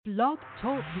Blog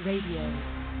Talk Radio.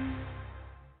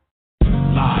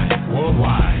 Live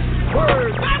worldwide.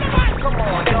 Word. Come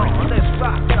on, y'all. Let's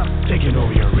rock up. Taking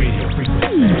over your radio frequency.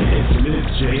 It's Miss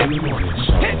J in the morning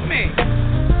show. Hit me.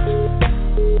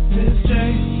 Miss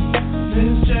J,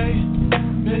 Miss J,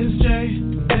 Miss J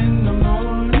in the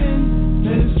morning.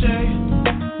 Miss J,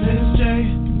 Miss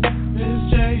J,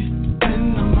 Miss J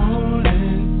in the morning.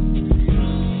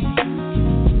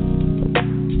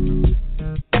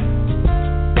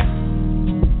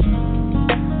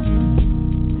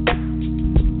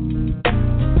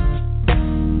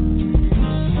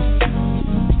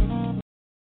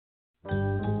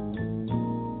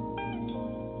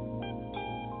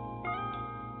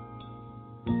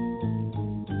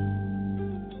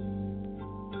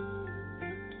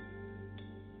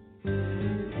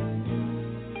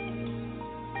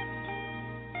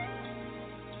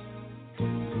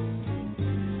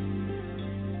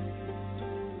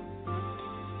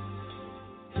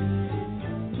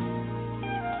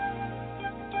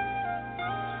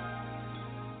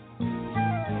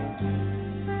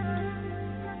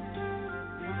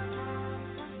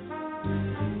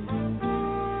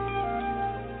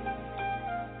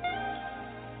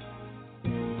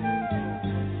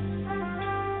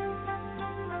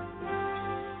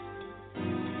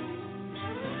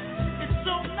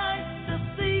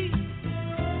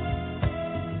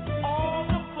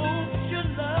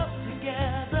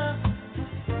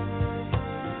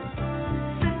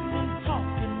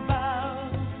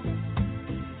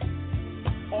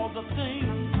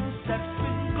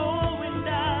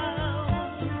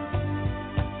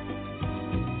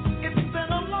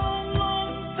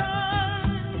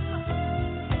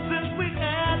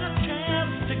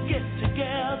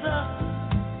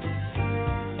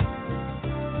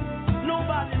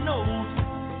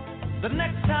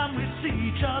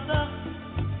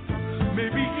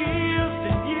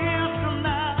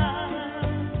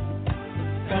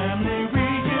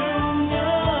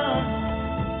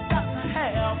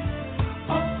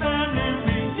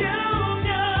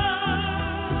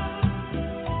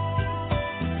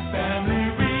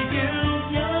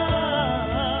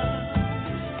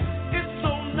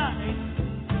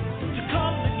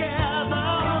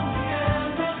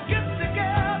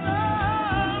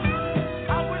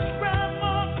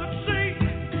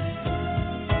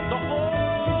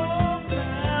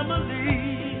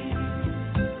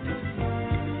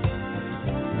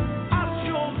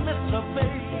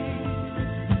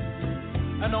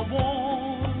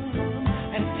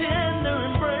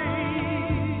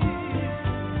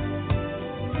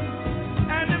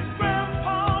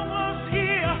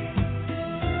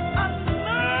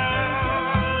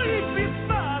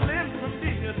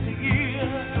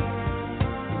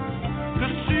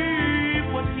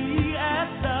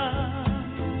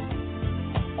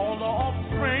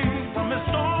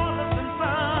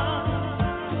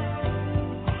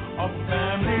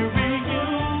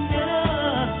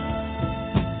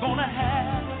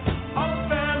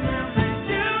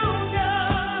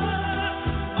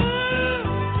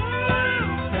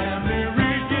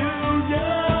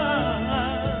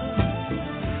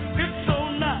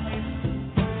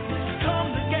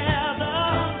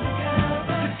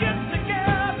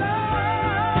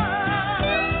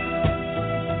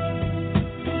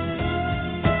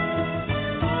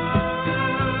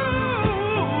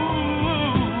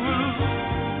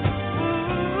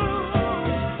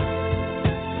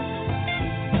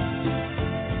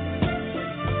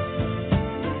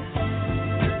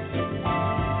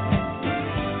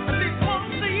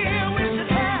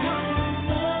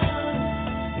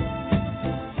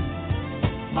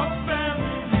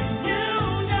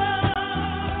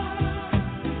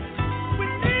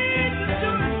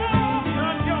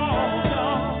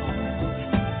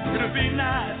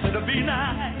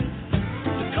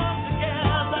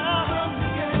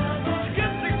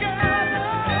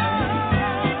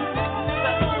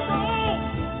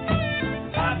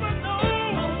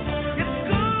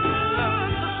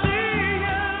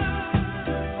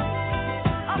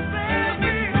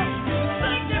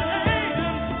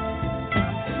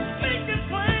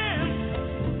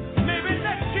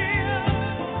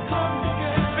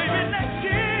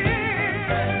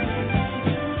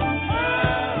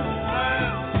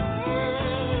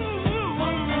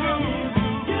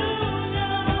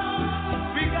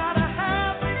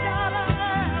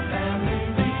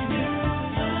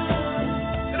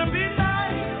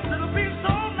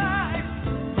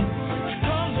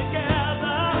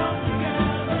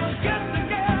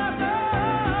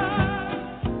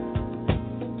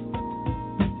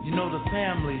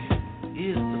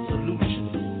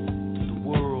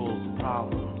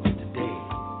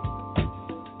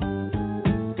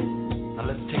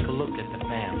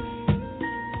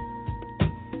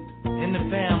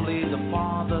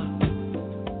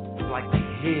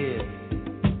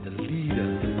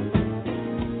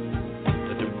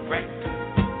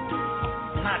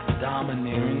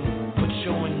 domineering, but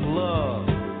showing love,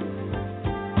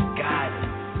 guidance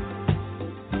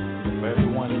for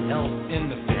everyone else in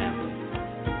the family.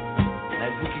 And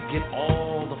if we could get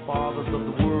all the fathers of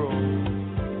the world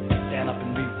to stand up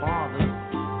and be fathers,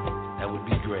 that would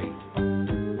be great.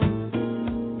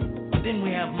 But then we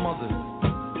have mothers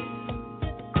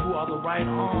who are the right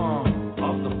arm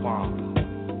of the father.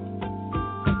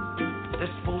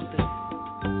 They're supposed to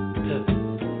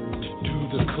do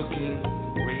the cooking,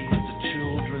 raise the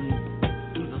children,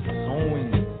 do the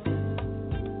sewing,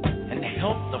 and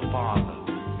help the father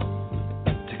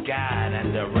to guide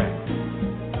and direct.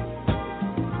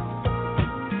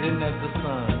 Then there's the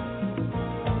son.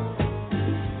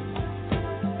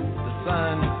 The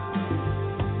son,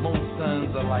 most sons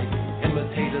are like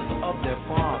imitators of their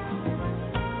father.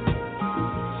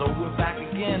 So we're back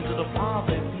again to the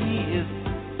father. If he is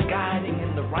guiding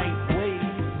in the right way,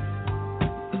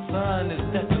 the son is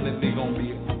definitely going to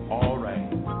be all right.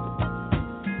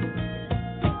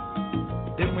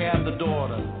 Then we have the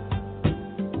daughter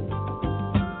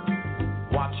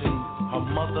watching her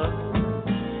mother,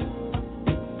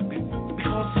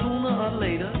 because sooner or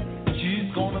later she's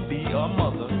going to be a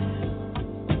mother,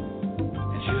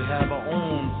 and she'll have her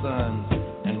own sons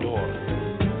and daughters.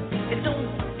 It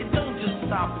don't just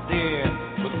stop there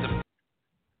with the.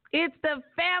 It's the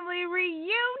family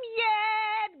reunion.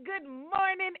 Good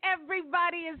morning,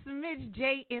 everybody. It's Miss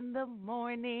J in the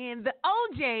morning. The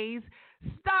OJs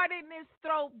starting this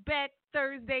Throwback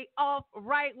Thursday off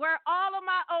right, where all of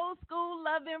my old school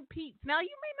loving peeps. Now,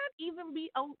 you may not even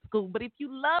be old school, but if you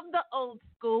love the old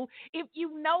school, if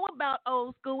you know about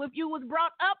old school, if you was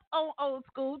brought up on old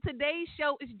school, today's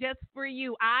show is just for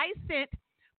you. I sent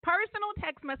personal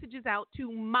text messages out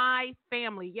to my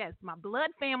family, yes, my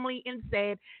blood family, and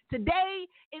said, today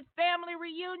is family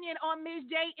reunion on Miss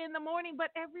J in the morning.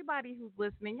 But everybody who's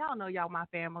listening, y'all know y'all my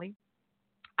family.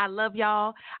 I love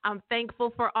y'all. I'm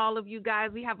thankful for all of you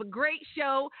guys. We have a great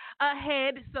show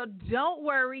ahead, so don't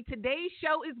worry. Today's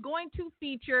show is going to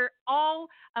feature all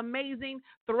amazing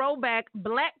throwback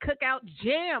Black Cookout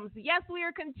jams. Yes, we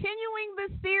are continuing the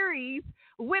series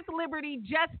with Liberty,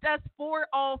 Just Us for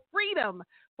All Freedom,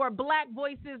 for Black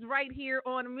voices right here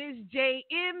on Miss J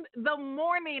in the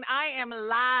morning. I am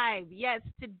live. Yes,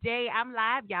 today I'm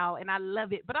live, y'all, and I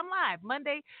love it. But I'm live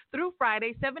Monday through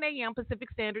Friday, 7 a.m.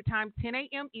 Pacific Standard Time, 10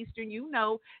 a.m. Eastern. You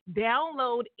know,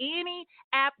 download any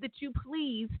app that you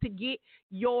please to get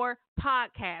your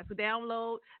podcast.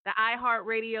 Download the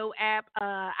iHeartRadio app,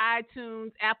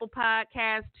 iTunes, Apple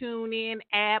Podcasts, TuneIn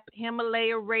app,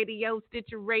 Himalaya Radio,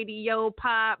 Stitcher Radio,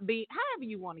 Podbean, however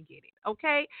you want to get it,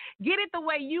 okay? Get it the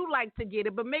way you like to get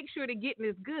it, but make sure the getting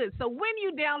is good. So when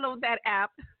you download that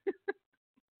app,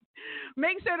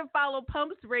 make sure to follow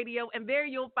Pumps Radio, and there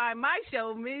you'll find my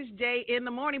show, Miss J in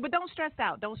the morning. But don't stress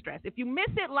out. Don't stress. If you miss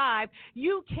it live,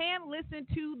 you can listen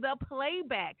to the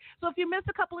playback. So if you missed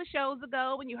a couple of shows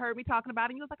ago and you heard me talking about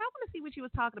it, and you was like, I want to see what she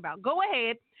was talking about, go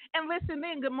ahead and listen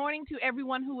in. Good morning to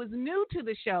everyone who is new to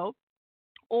the show,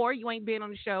 or you ain't been on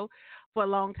the show for a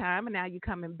long time, and now you're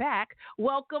coming back.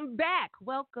 Welcome back.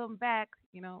 Welcome back.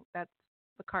 You know, that's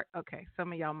the cart. Okay,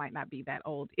 some of y'all might not be that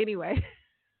old. Anyway.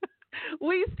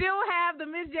 We still have the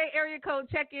Miss J area code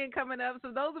check-in coming up.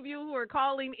 So those of you who are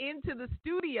calling into the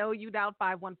studio, you dial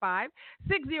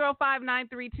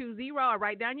 515-605-9320, or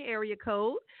write down your area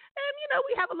code. And, you know,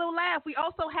 we have a little laugh. We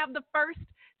also have the first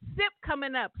sip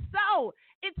coming up. So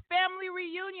it's family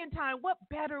reunion time. What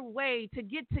better way to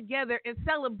get together and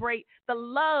celebrate the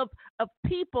love of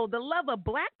people, the love of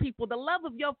Black people, the love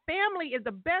of your family is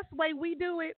the best way we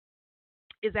do it.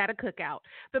 Is at a cookout.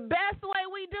 The best way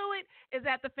we do it is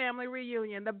at the family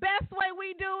reunion. The best way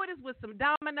we do it is with some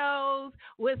dominoes,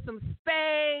 with some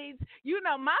spades. You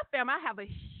know, my family, I have a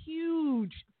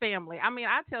huge family. I mean,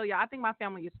 I tell you, I think my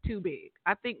family is too big.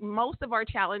 I think most of our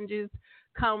challenges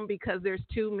come because there's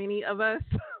too many of us.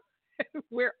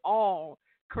 We're all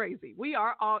crazy. We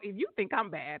are all, if you think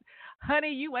I'm bad,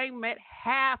 honey, you ain't met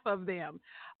half of them.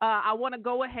 I want to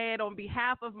go ahead on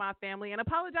behalf of my family and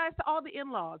apologize to all the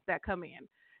in-laws that come in.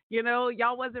 You know,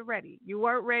 y'all wasn't ready. You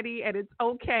weren't ready, and it's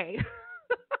okay.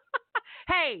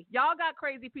 Hey, y'all got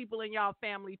crazy people in y'all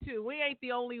family, too. We ain't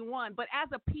the only one. But as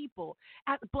a people,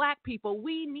 as Black people,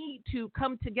 we need to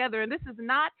come together. And this is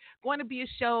not going to be a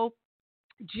show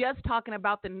just talking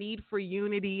about the need for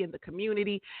unity in the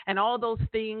community and all those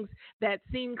things that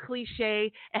seem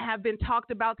cliche and have been talked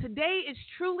about. Today is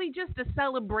truly just a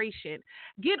celebration.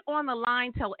 Get on the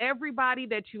line. Tell everybody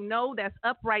that you know that's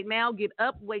up right now. Get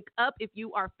up, wake up. If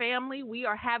you are family, we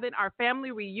are having our family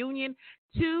reunion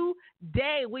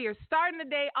today. We are starting the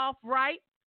day off right.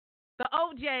 The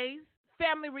OJs,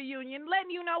 family reunion,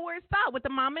 letting you know where it started with the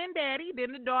mama and daddy,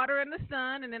 then the daughter and the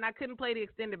son, and then I couldn't play the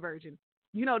extended version.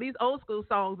 You know, these old school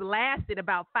songs lasted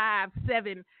about 5,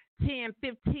 7, 10,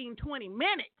 15, 20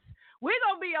 minutes. We're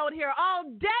going to be on here all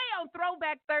day on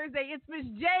Throwback Thursday. It's Miss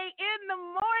J in the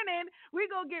morning. We're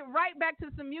going to get right back to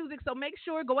some music, so make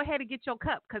sure, go ahead and get your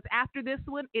cup, because after this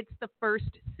one, it's the first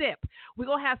sip. We're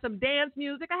going to have some dance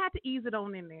music. I had to ease it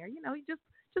on in there. You know, you just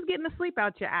getting the sleep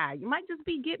out your eye. You might just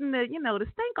be getting the, the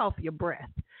stink off your breath.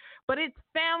 But it's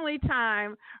family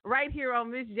time right here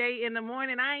on Miss J in the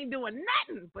morning. I ain't doing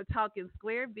nothing but talking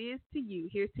square biz to you.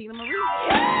 Here's Tina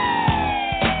Marie.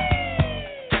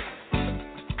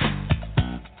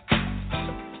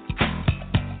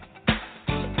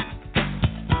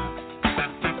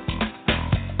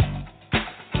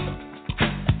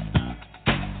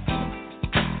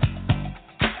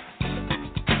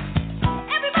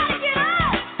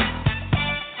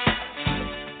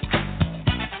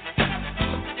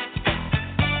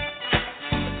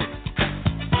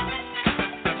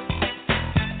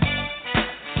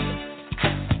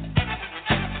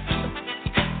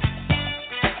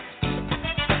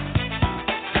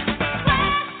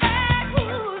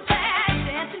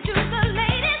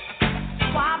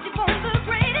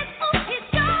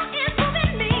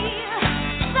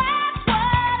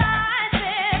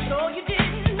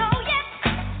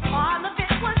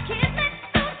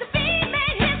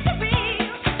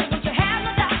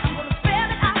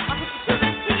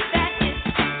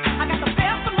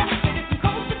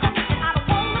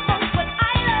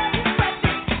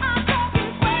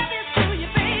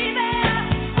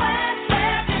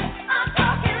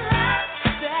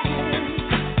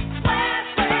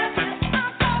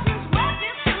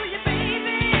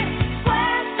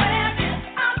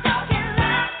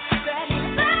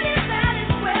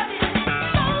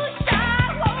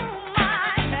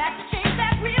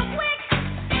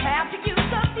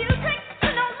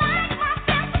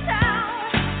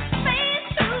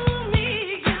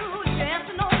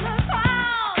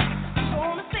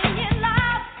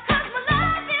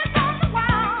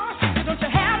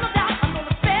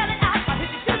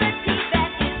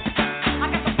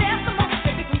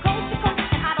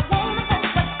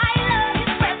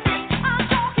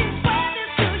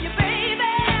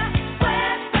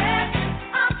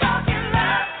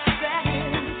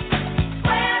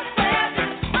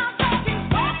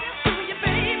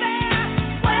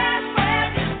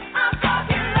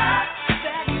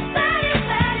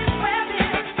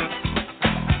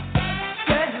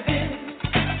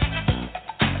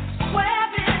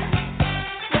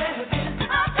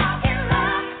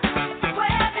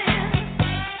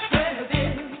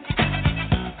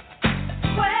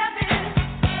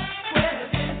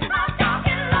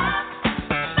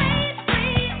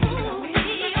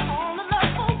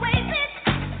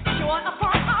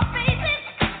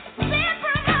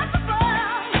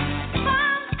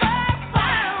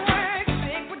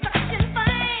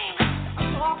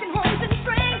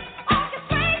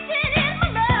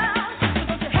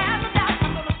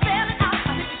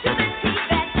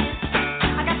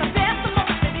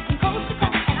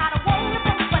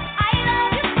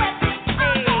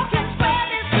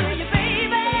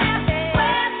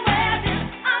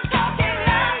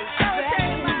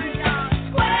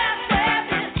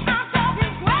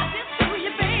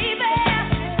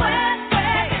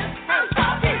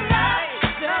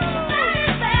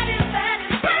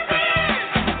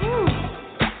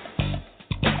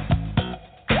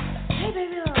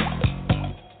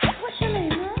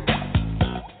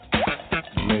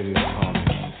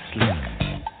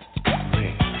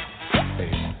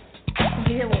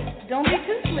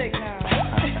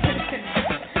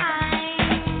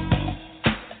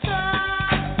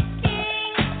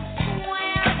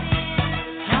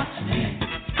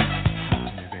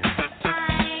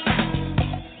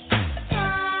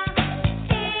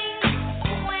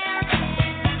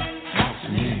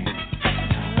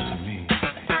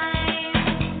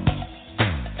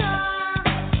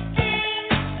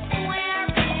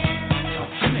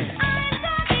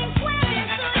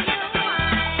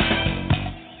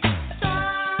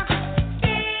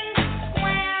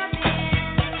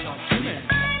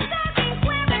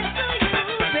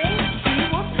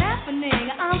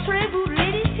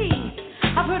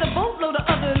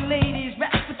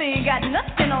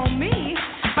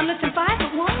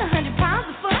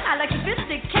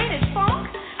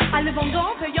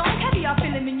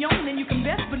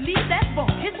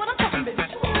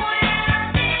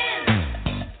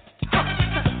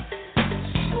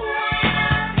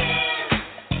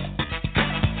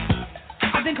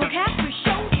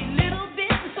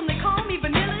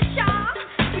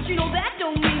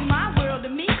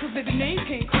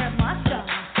 Can't cramp my style.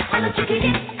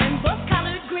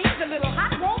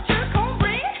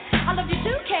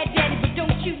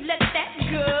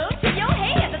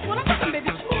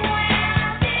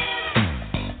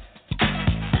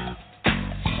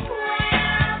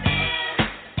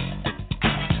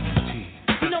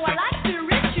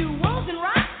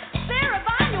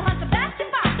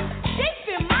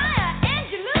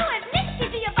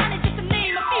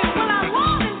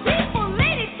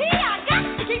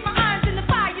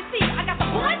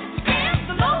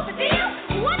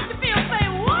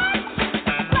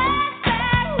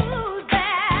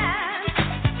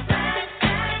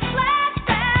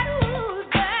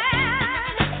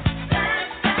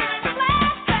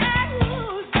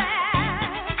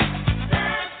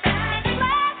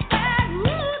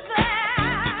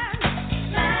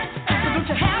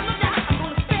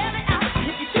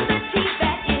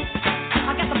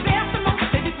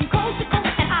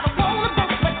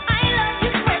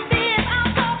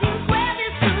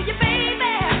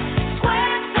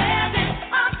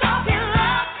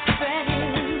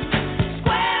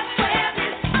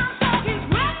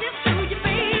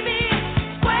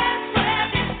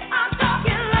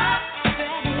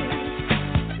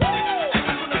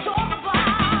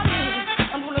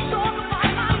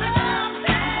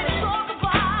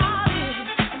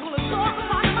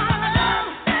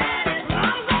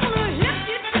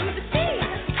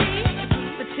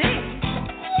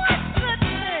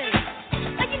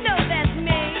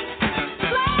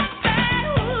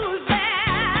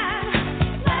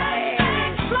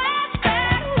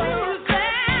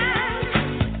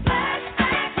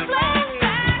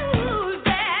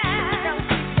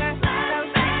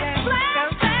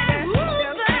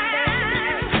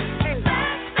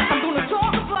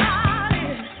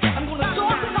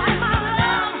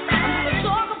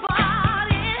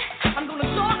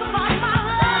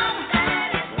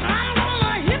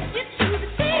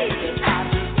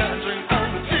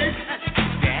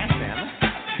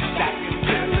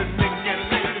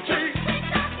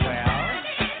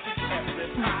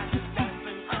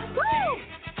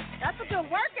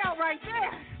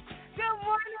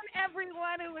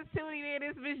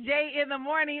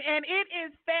 And it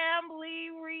is Family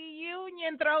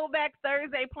Reunion Throwback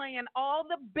Thursday, playing all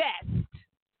the best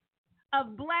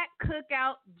of Black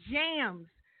Cookout jams.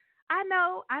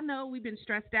 I know we've been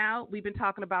stressed out. We've been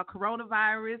talking about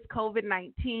coronavirus,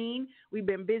 COVID-19. We've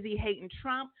been busy hating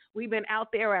Trump. We've been out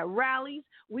there at rallies.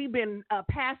 We've been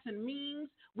passing memes.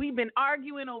 We've been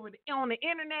arguing on the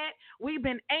internet. We've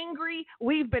been angry.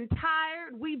 We've been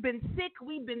tired. We've been sick.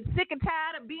 We've been sick and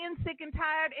tired of being sick and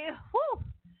tired. And whew,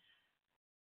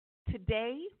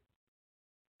 today,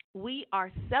 we are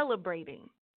celebrating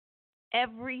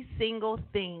every single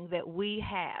thing that we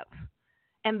have.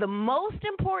 And the most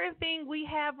important thing we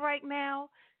have right now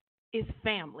is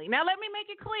family. Now, let me make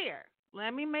it clear.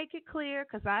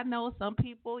 Because I know some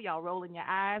people, y'all rolling your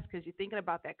eyes because you're thinking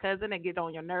about that cousin that gets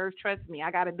on your nerves. Trust me,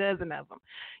 I got a dozen of them.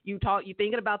 You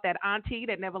thinking about that auntie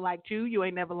that never liked you. You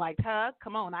ain't never liked her.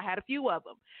 Come on, I had a few of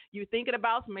them. You thinking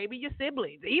about maybe your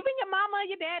siblings. Even your mama or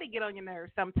your daddy get on your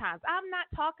nerves sometimes. I'm not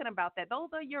talking about that. Those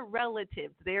are your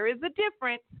relatives. There is a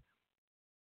difference.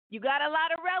 You got a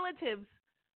lot of relatives.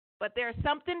 But there's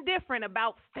something different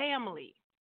about family.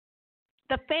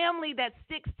 The family that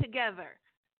sticks together.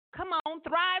 Come on,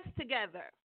 thrives together.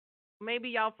 Maybe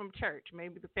y'all from church.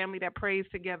 Maybe the family that prays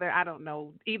together. I don't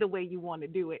know. Either way you want to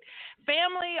do it.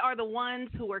 Family are the ones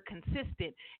who are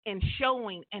consistent in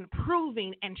showing and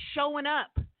proving and showing up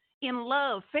in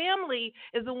love. Family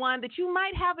is the one that you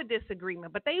might have a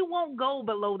disagreement, but they won't go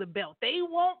below the belt. They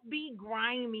won't be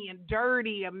grimy and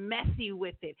dirty and messy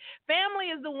with it.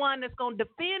 Family is the one that's going to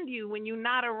defend you when you're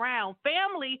not around.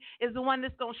 Family is the one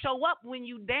that's going to show up when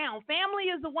you down.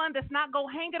 Family is the one that's not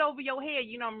going to hang it over your head.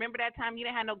 You know, remember that time you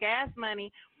didn't have no gas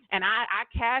money and I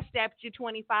cashed at you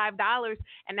 $25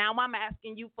 and now I'm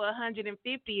asking you for $150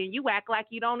 and you act like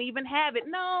you don't even have it.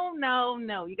 No.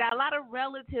 You got a lot of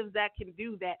relatives that can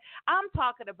do that. I'm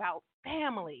talking about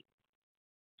family.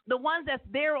 The ones that's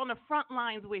there on the front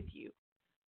lines with you.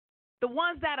 The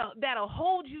ones that'll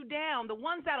hold you down, the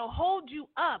ones that'll hold you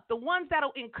up, the ones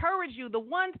that'll encourage you, the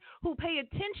ones who pay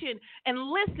attention and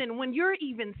listen when you're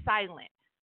even silent.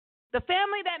 The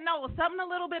family that knows something a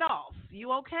little bit off.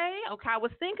 You okay? Okay, I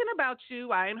was thinking about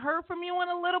you. I ain't heard from you in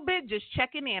a little bit. Just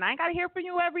checking in. I ain't got to hear from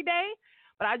you every day,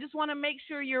 but I just want to make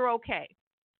sure you're okay.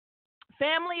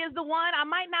 Family is the one. I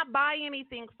might not buy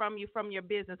anything from you from your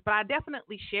business, but I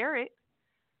definitely share it.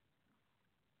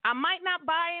 I might not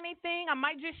buy anything. I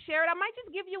might just share it. I might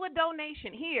just give you a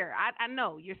donation. Here, I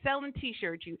know you're selling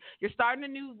T-shirts. You're starting a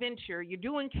new venture. You're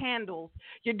doing candles.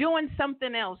 You're doing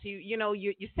something else.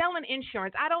 You're selling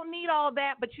insurance. I don't need all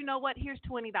that, but you know what? Here's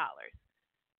 $20.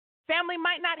 Family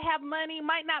might not have money,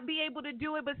 might not be able to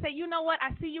do it, but say, you know what?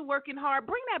 I see you working hard.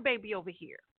 Bring that baby over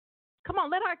here. Come on,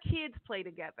 let our kids play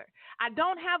together. I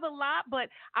don't have a lot, but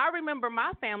I remember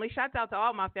my family. Shout out to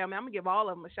all my family. I'm going to give all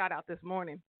of them a shout out this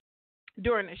morning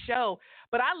during the show.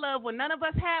 But I love when none of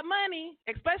us had money,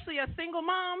 especially as single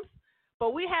moms,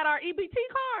 but we had our EBT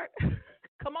card.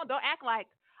 Come on, don't act like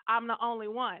I'm the only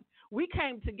one. We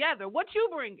came together. What you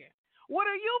bringing? What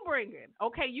are you bringing?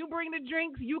 Okay, you bring the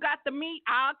drinks. You got the meat.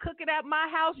 I'll cook it at my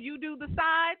house. You do the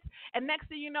sides. And next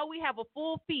thing you know, we have a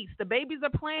full feast. The babies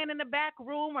are playing in the back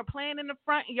room or playing in the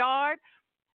front yard.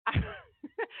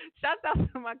 Shout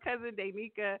out to my cousin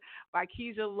Danica,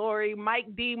 Markeisha, Lori,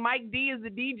 Mike D. Mike D is the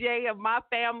DJ of my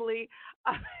family.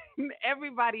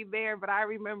 Everybody there, but I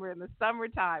remember in the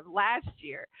summertime last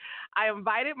year, I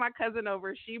invited my cousin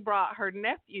over. She brought her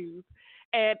nephews,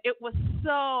 and it was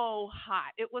so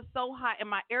hot. It was so hot, and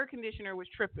my air conditioner was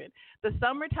tripping. The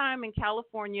summertime in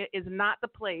California is not the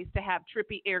place to have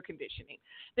trippy air conditioning.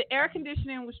 The air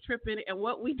conditioning was tripping, and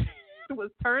what we did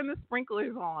was turn the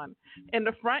sprinklers on in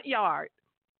the front yard.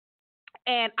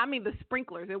 And I mean the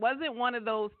sprinklers. It wasn't one of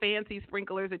those fancy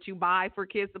sprinklers that you buy for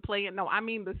kids to play in. No, I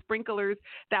mean the sprinklers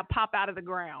that pop out of the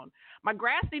ground. My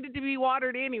grass needed to be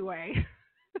watered anyway.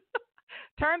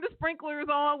 Turned the sprinklers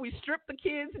on. We stripped the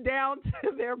kids down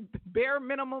to their bare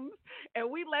minimums, and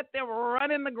we let them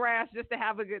run in the grass just to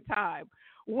have a good time.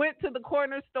 Went to the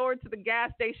corner store, to the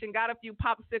gas station, got a few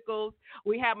popsicles.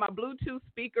 We had my Bluetooth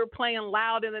speaker playing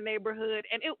loud in the neighborhood,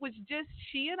 and it was just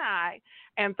she and I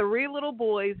and 3 little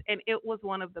boys, and it was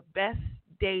one of the best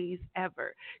days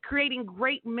ever. Creating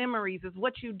great memories is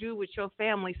what you do with your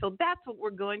family, so that's what we're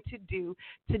going to do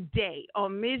today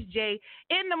on Ms. J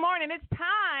in the morning. It's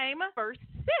time for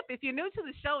Sip. If you're new to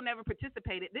the show, never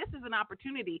participated, this is an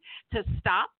opportunity to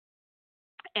stop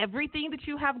everything that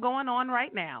you have going on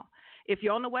right now. If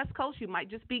you're on the West Coast, you might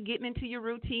just be getting into your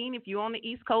routine. If you're on the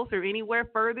East Coast or anywhere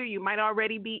further, you might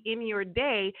already be in your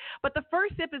day. But the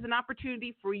first sip is an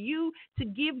opportunity for you to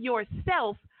give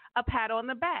yourself a pat on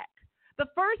the back. The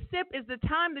first sip is the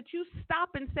time that you stop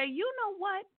and say, you know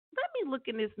what? Let me look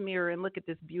in this mirror and look at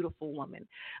this beautiful woman.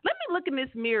 Let me look in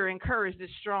this mirror and encourage this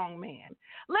strong man.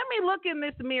 Let me look in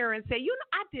this mirror and say,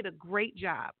 I did a great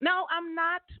job. No, I'm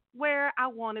not where I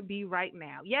want to be right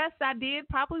now. Yes, I did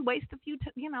probably waste a few,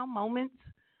 moments.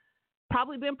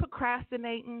 Probably been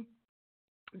procrastinating.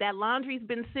 That laundry's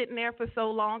been sitting there for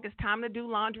so long. It's time to do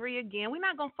laundry again. We're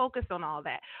not going to focus on all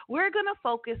that. We're going to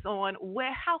focus on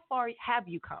how far have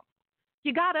you come?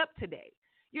 You got up today.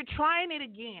 You're trying it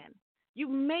again. You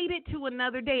made it to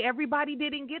another day. Everybody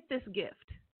didn't get this gift.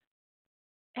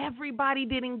 Everybody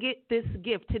didn't get this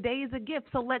gift. Today is a gift,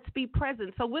 so let's be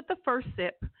present. So with the first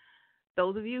sip,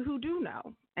 those of you who do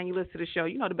know, and you listen to the show,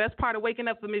 the best part of waking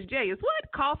up for Miss J is what?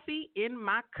 Coffee in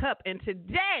my cup. And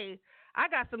today, I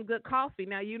got some good coffee.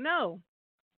 Now,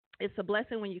 it's a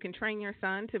blessing when you can train your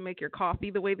son to make your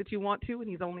coffee the way that you want to, and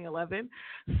he's only 11.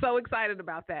 So excited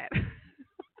about that.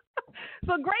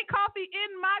 So great coffee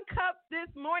in my cup this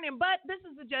morning, but this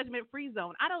is a judgment-free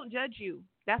zone. I don't judge you.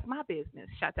 That's my business.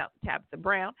 Shout out to Tabitha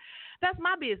Brown. That's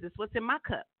my business. What's in my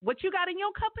cup? What you got in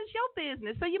your cup is your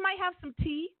business. So you might have some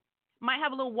tea, might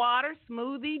have a little water,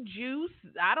 smoothie, juice,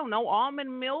 I don't know,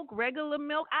 almond milk, regular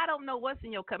milk. I don't know what's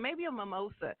in your cup. Maybe a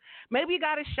mimosa. Maybe you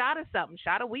got a shot of something,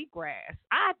 shot of wheatgrass.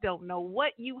 I don't know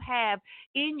what you have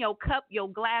in your cup, your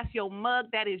glass, your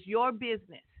mug. That is your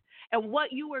business. And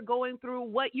what you are going through,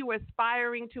 what you are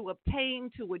aspiring to obtain,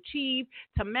 to achieve,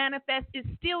 to manifest is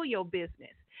still your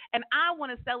business. And I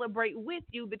want to celebrate with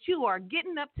you that you are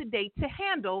getting up to date to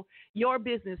handle your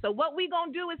business. So what we're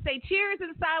going to do is say cheers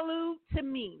and salute to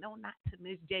me. No, not to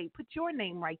Miss J. Put your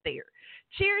name right there.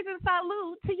 Cheers and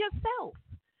salute to yourself.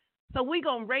 So we're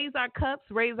going to raise our cups,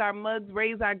 raise our mugs,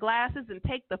 raise our glasses, and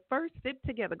take the first sip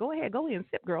together. Go ahead. Go in.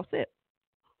 Sip, girl. Sip.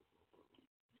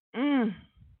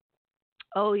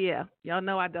 Oh, yeah. Y'all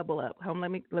know I double up.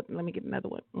 Let me get another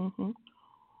one.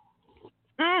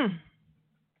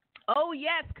 Oh,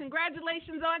 yes.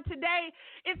 Congratulations on today.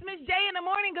 It's Miss J in the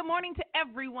morning. Good morning to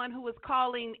everyone who is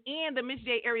calling in. The Miss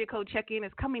J area code check-in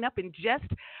is coming up in just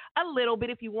a little bit.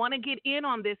 If you want to get in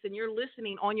on this and you're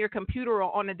listening on your computer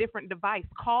or on a different device,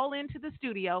 call into the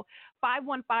studio,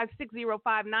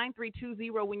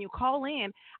 515-605-9320. When you call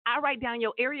in, I write down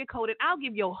your area code, and I'll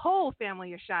give your whole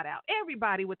family a shout-out,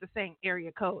 everybody with the same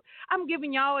area code. I'm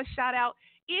giving y'all a shout-out.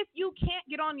 If you can't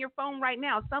get on your phone right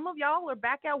now, some of y'all are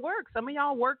back at work. Some of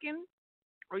y'all working,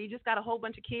 or you just got a whole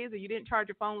bunch of kids, or you didn't charge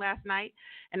your phone last night,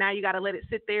 and now you got to let it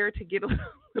sit there to get a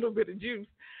little bit of juice.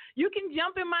 You can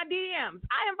jump in my DMs.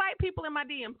 I invite people in my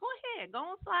DMs. Go ahead. Go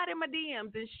and slide in my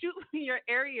DMs and shoot me your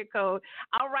area code.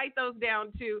 I'll write those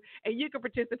down, too, and you can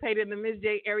participate in the Ms.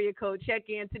 J area code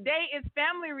check-in. Today is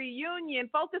Family Reunion,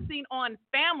 focusing on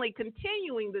family,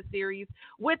 continuing the series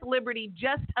with Liberty,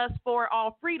 Just Us for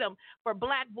All Freedom for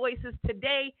Black Voices.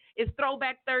 Today is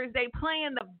Throwback Thursday,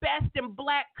 playing the best in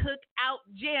Black cookout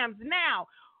jams. Now,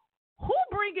 who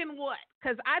bringing what?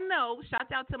 Because I know,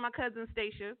 shout out to my cousin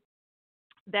Stacia,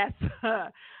 that's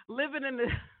living in the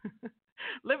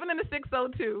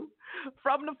 602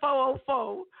 from the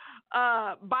 404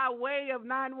 by way of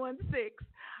 916.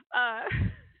 I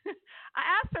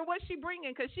asked her what she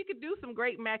bringing, because she could do some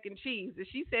great mac and cheese, and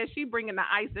she said she bringing the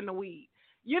ice and the weed.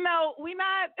 We not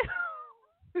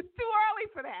it's too early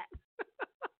for that.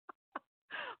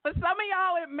 For some of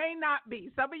y'all, it may not be.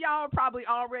 Some of y'all are probably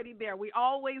already there. We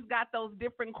always got those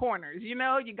different corners. You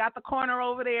got the corner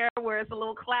over there where it's a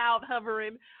little cloud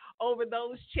hovering over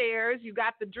those chairs. You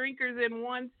got the drinkers in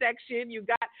one section. You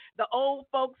got the old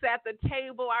folks at the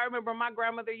table. I remember my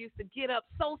grandmother used to get up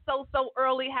so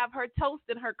early, have her toast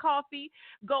and her coffee,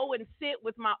 go and sit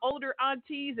with my older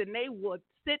aunties, and they would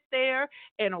sit there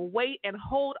and wait and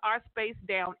hold our space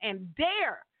down and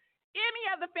dare any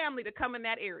other family to come in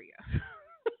that area.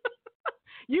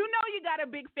 You got a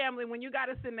big family when you got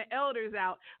to send the elders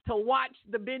out to watch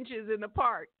the benches in the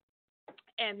park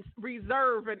and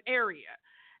reserve an area.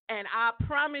 And I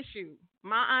promise you,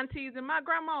 my aunties and my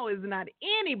grandma is not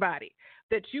anybody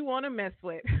that you want to mess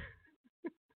with.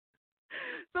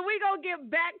 So we're going to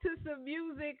get back to some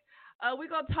music. We're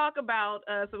going to talk about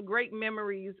some great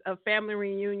memories of family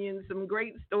reunions, some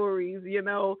great stories,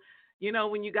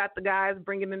 when you got the guys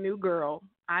bringing the new girl.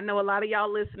 I know a lot of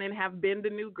y'all listening have been the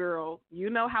new girl. You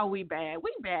know how we bad.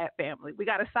 We bad family. We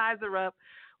got to size her up.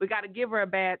 We got to give her a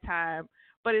bad time.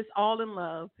 But it's all in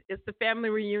love. It's the family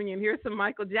reunion. Here's some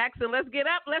Michael Jackson. Let's get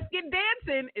up. Let's get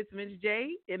dancing. It's Miss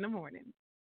J in the morning.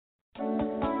 You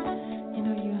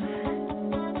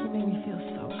make me feel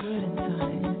so good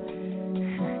inside.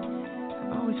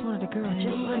 I've always wanted a girl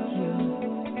just like you.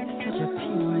 Such a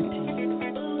PYT.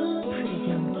 Pretty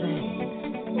young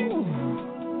thing. Ooh.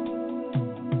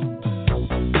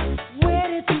 Where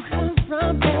did you come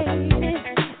from, baby?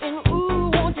 In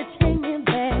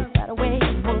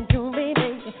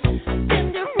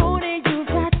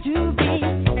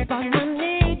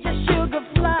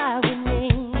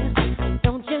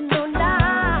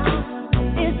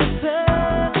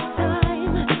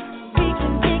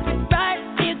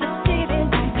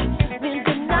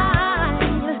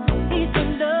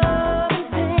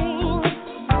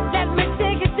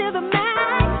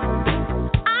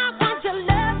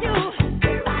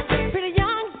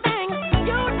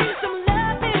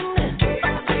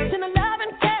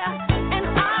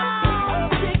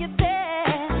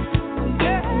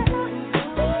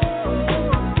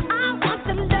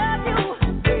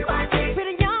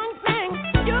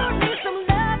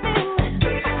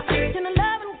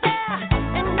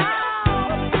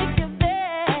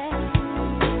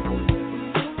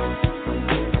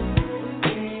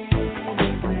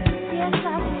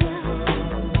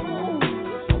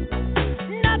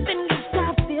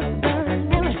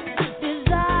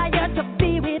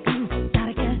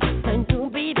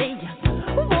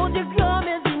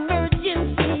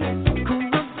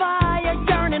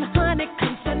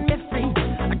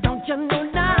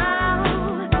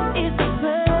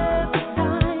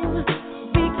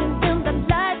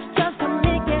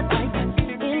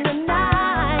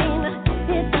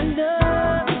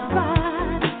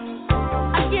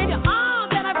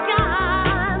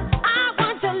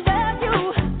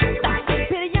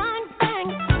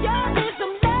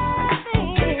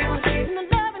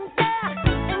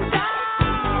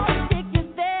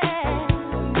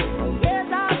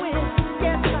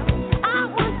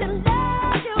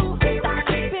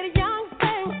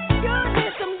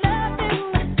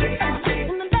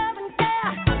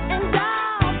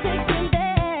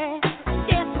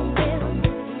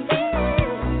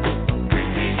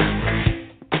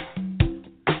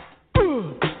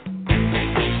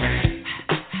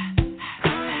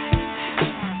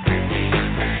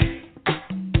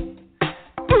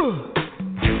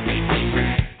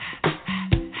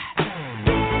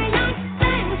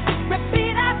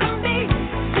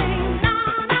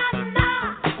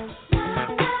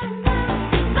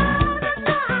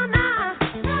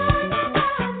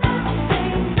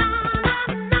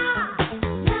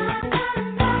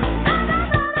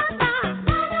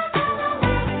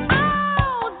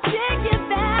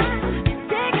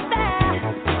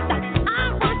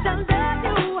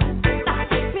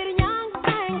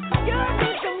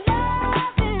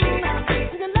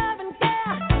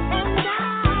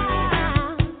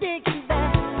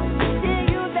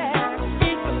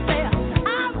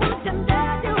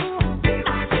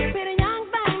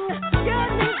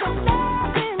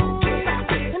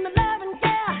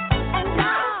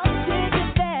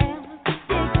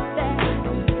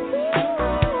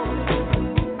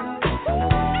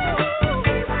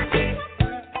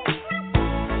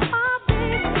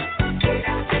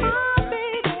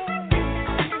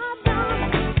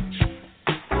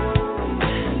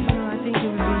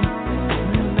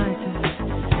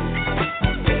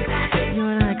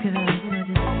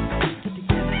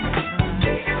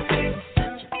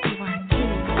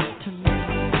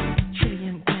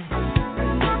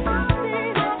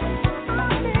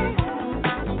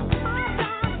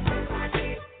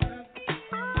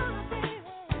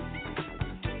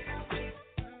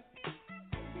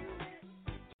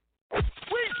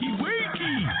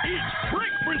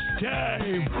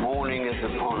time. Morning is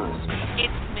upon us.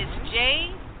 It's Miss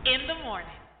J in the morning.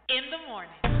 In the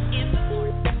morning. In the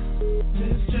morning.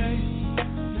 Miss J,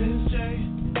 Miss J,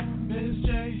 Miss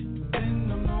J, in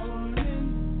the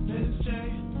morning. Miss J,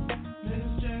 Miss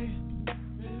J,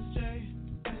 Miss J,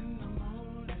 in the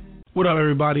morning. What up,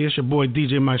 everybody? It's your boy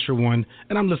DJ Maestro One,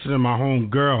 and I'm listening to my home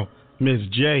girl, Miss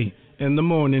J, in the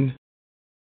morning.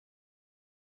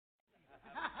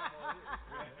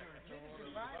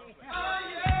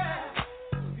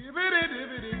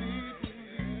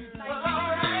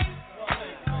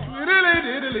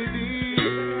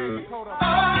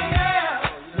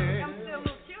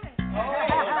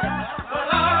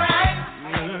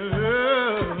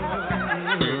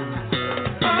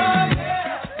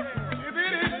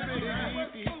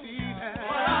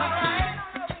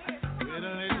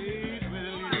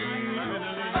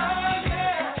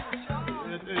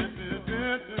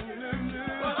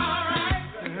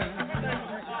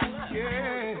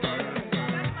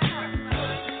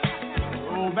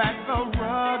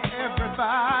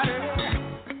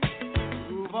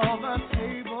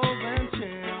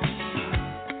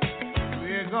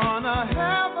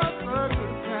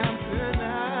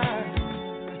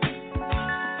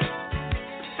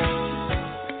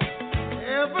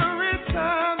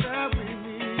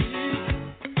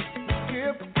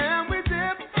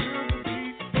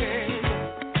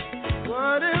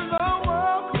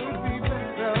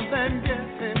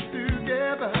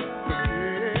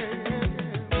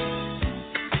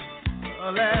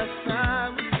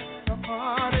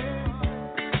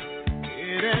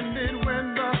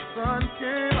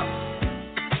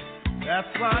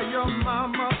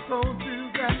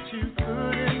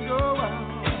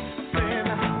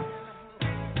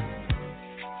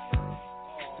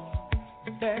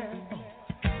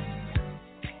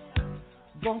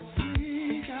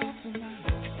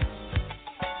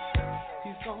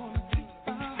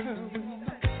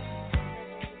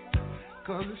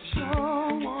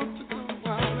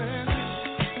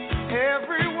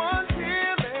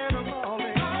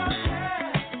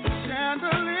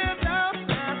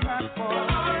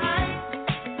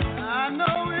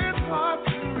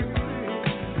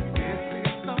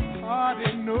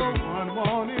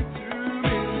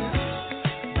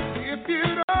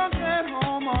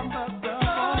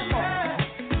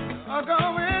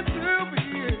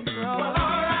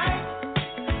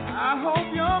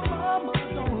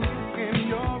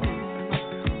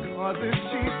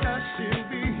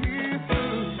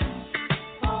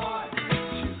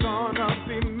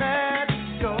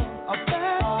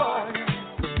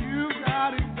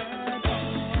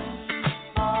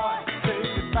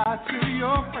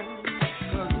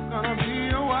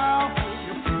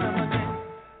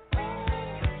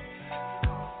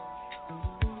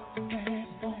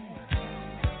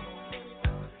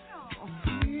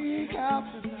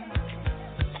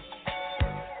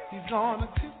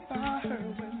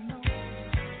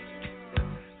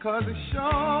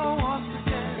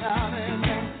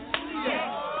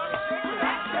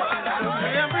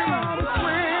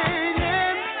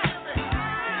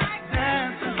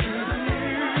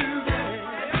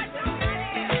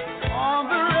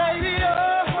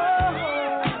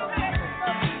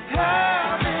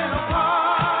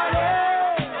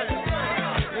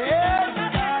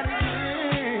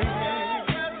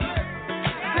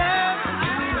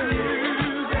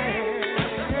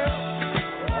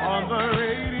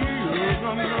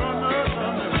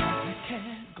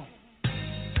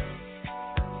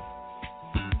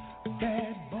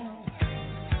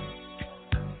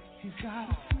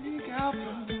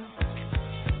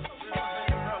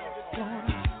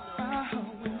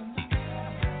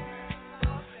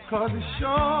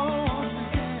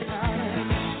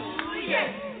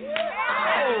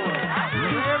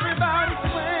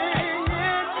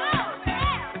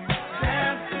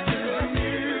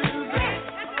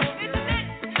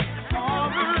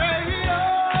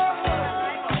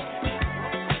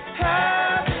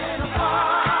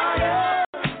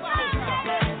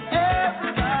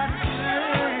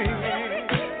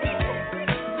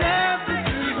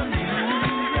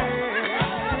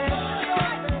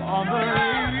 On the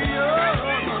radio,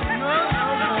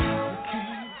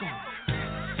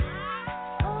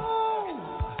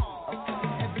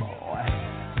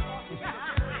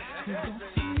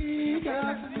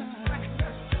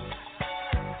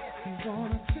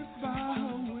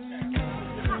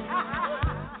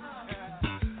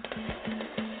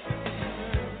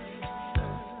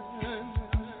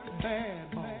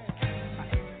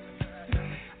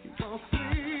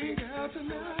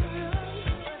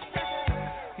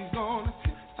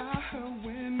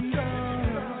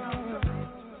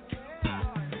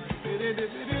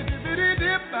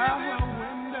 by her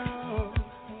window.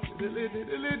 Diddly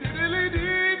diddly diddly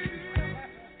dee.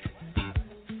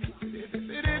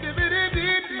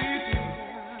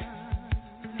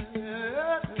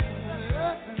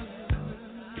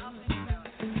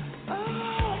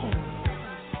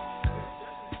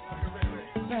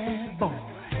 Bad boy,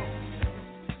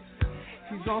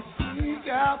 he's gonna sneak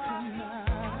out tonight.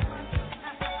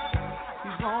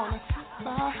 He's gonna sit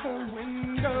by her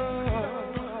window.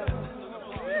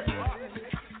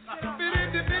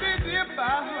 Bitty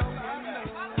by her window.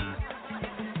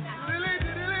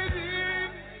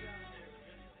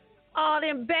 All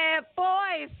them bad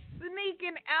boys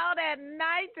sneaking out at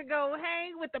night to go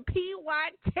hang with the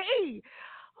PYT.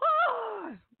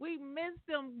 Oh, we missed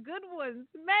some good ones.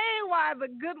 Man, why the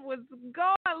good ones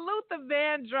gone? Luther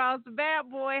Vandross,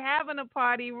 Bad Boy, having a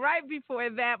party. Right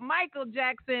before that, Michael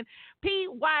Jackson,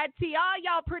 PYT, all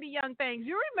y'all pretty young things.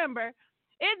 You remember,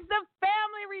 it's the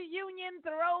family reunion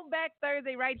throwback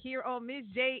Thursday right here on Miss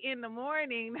J in the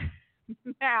morning.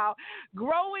 Now,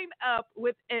 growing up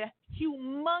with a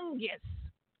humongous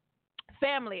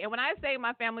family, and when I say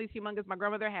my family is humongous, my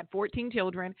grandmother had 14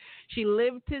 children. She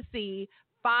lived to see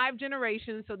 5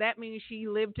 generations, so that means she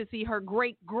lived to see her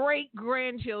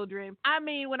great-great-grandchildren. I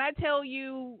mean, when I tell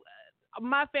you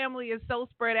my family is so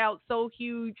spread out, so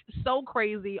huge, so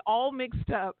crazy, all mixed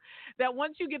up, that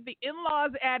once you get the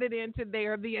in-laws added into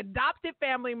there, the adopted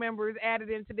family members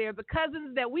added into there, the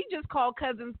cousins that we just call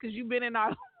cousins because you've been in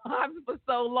our lives for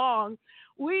so long,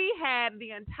 we had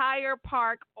the entire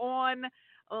park on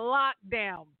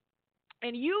lockdown.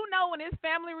 And you know, when it's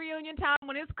family reunion time,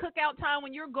 when it's cookout time,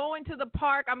 when you're going to the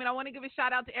park, I mean, I want to give a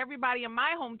shout out to everybody in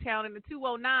my hometown in the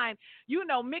 209. You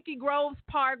know, Mickey Groves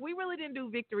Park. We really didn't do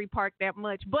Victory Park that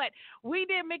much, but we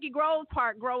did Mickey Groves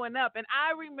Park growing up. And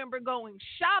I remember going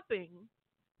shopping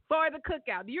for the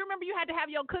cookout. Do you remember you had to have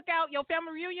your cookout, your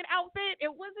family reunion outfit? It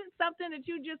wasn't something that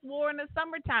you just wore in the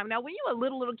summertime. Now, when you're a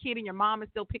little kid and your mom is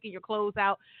still picking your clothes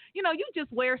out, you know, you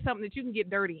just wear something that you can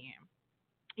get dirty in.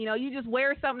 You know, you just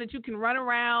wear something that you can run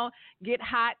around, get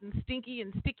hot and stinky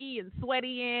and sticky and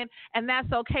sweaty in, and that's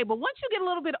okay. But once you get a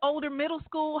little bit older, middle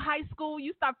school, high school,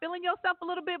 you start feeling yourself a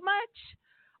little bit much.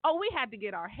 Oh, we had to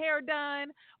get our hair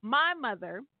done. My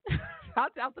mother,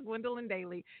 shout out to Gwendolyn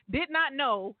Daly, did not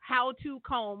know how to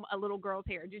comb a little girl's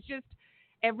hair. It's just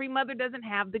every mother doesn't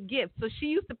have the gift. So she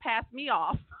used to pass me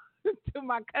off to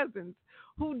my cousins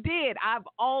who did. I've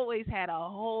always had a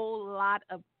whole lot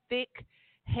of thick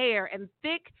hair, and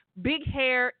thick, big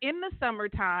hair in the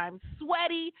summertime,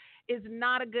 sweaty, is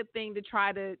not a good thing to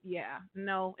try to,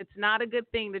 it's not a good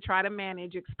thing to try to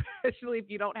manage, especially if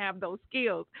you don't have those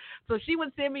skills. So she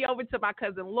would send me over to my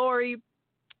cousin Lori.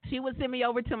 She would send me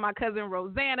over to my cousin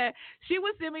Rosanna. She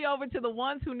would send me over to the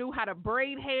ones who knew how to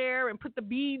braid hair and put the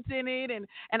beads in it and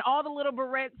all the little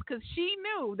barrettes, because she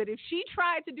knew that if she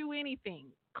tried to do anything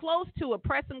close to a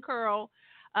press and curl,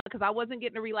 because I wasn't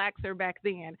getting a relaxer back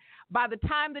then, by the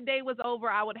time the day was over,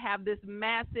 I would have this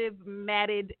massive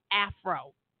matted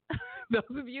afro.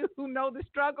 Those of you who know the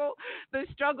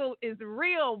struggle is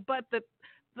real, but the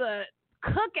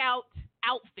cookout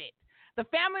outfit, the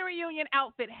family reunion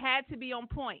outfit had to be on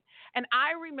point. And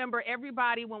I remember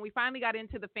everybody, when we finally got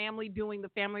into the family doing the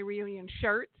family reunion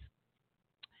shirts,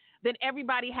 then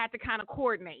everybody had to kind of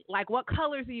coordinate, like what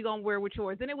colors are you going to wear with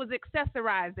yours? Then it was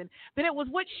accessorized, and then it was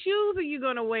what shoes are you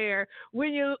going to wear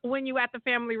when you at the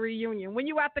family reunion, when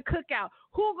you at the cookout,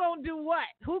 who going to do what,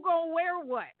 who going to wear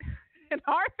what? And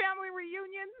our family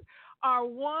reunions are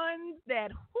ones that,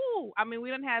 we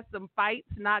done had some fights,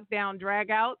 knockdown,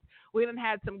 drag-outs. We done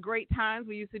had some great times.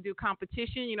 We used to do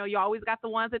competition. You know, you always got the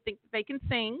ones that think they can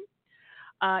sing.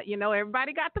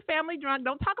 Everybody got the family drunk.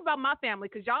 Don't talk about my family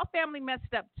because y'all family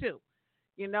messed up too.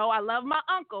 You know, I love my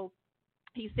uncle.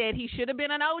 He said he should have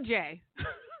been an OJ.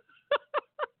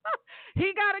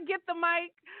 He got to get the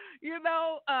mic.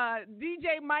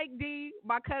 DJ Mike D,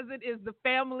 my cousin, is the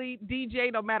family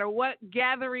DJ. No matter what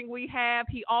gathering we have,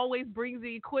 he always brings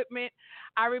the equipment.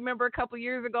 I remember a couple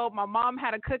years ago, my mom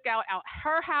had a cookout at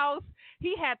her house.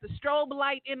 He had the strobe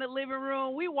light in the living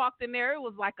room. We walked in there. It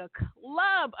was like a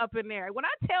club up in there. When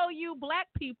I tell you, black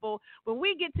people, when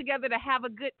we get together to have a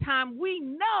good time, we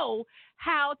know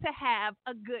how to have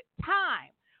a good time.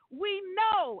 We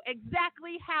know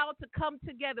exactly how to come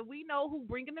together. We know who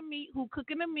bringing the meat, who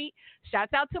cooking the meat.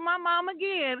 Shouts out to my mom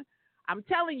again. I'm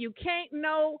telling you, can't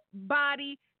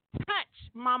nobody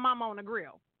touch my mama on the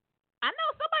grill. I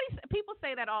know people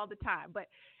say that all the time, but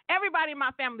everybody in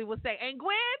my family will say, and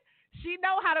Gwen, she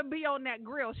know how to be on that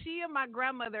grill. She and my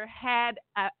grandmother had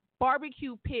a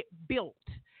barbecue pit built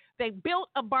They built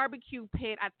a barbecue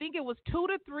pit. I think it was 2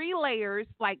 to 3 layers,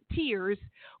 like tiers,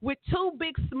 with 2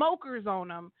 big smokers on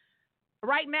them.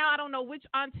 Right now, I don't know which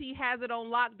auntie has it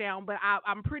on lockdown, but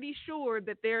I'm pretty sure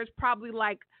that there's probably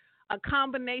like a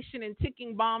combination and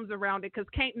ticking bombs around it because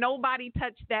can't nobody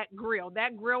touch that grill.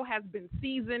 That grill has been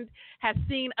seasoned, has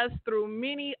seen us through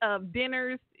many of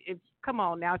dinners. Come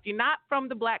on now, if you're not from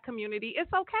the black community,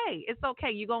 it's okay. It's okay.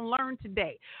 You're going to learn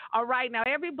today. All right, now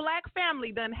every black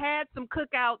family done had some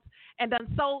cookouts and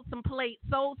done sold some plates,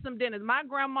 sold some dinners. My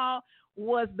grandma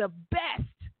was the best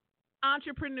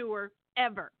entrepreneur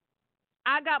ever.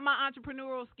 I got my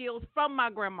entrepreneurial skills from my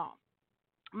grandma.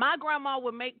 My grandma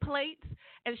would make plates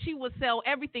and she would sell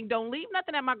everything. Don't leave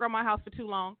nothing at my grandma's house for too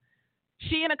long.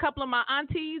 She and a couple of my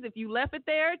aunties, if you left it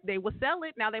there, they would sell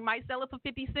it. Now they might sell it for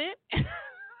 50 cents.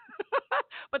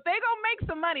 But they gonna make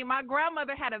some money. My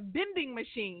grandmother had a vending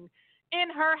machine in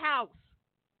her house,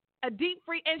 a deep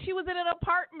free, and she was in an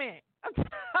apartment. I'm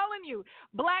telling you,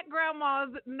 black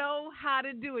grandmas know how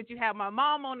to do it. You have my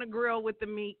mom on the grill with the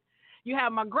meat. You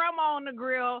have my grandma on the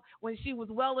grill when she was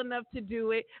well enough to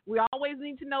do it. We always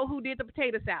need to know who did the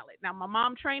potato salad. Now, my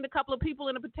mom trained a couple of people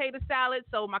in the potato salad,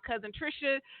 so my cousin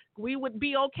Trisha, we would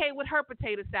be okay with her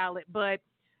potato salad. But,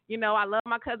 you know, I love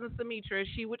my cousin Samitra.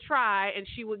 She would try, and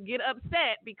she would get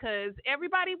upset because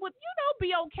everybody would, you know,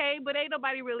 be okay, but ain't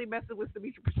nobody really messing with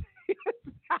Samitra potato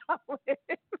salad.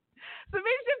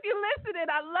 Samisha, if you're listening,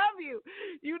 I love you.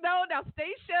 You know, now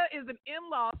Stacia is an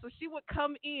in-law, so she would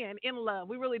come in love.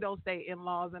 We really don't say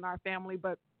in-laws in our family,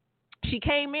 but she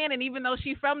came in, and even though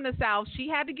she's from the South, she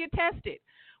had to get tested.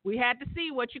 We had to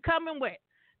see what you're coming with.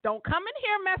 Don't come in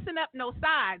here messing up no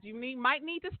sides. You might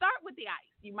need to start with the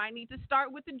ice. You might need to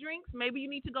start with the drinks. Maybe you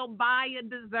need to go buy a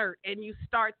dessert, and you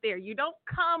start there. You don't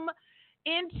come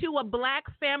into a black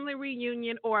family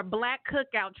reunion or a black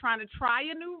cookout trying to try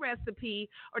a new recipe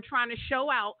or trying to show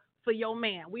out for your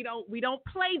man. We don't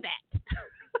play that.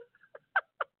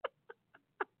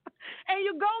 And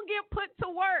you're going to get put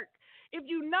to work. If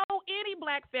you know any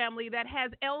black family that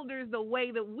has elders the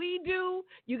way that we do,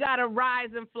 you got to rise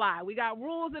and fly. We got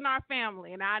rules in our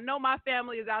family, and I know my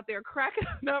family is out there cracking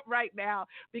up right now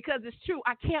because it's true.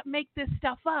 I can't make this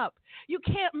stuff up. You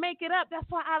can't make it up. That's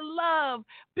why I love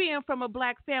being from a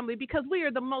black family because we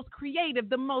are the most creative,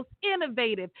 the most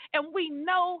innovative, and we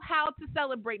know how to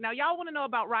celebrate. Now, y'all want to know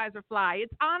about Rise or Fly.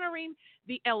 It's honoring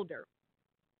the elder.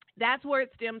 That's where it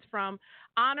stems from,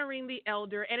 honoring the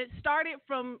elder. And it started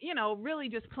from, you know, really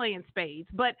just playing spades.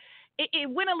 But it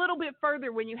went a little bit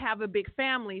further when you have a big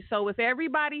family. So if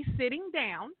everybody's sitting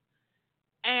down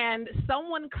and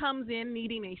someone comes in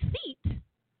needing a seat,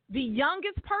 the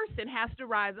youngest person has to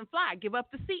rise and fly, give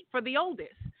up the seat for the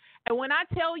oldest. And when I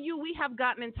tell you we have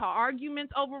gotten into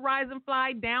arguments over Rise and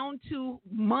Fly down to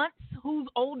months, who's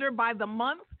older by the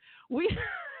month, we...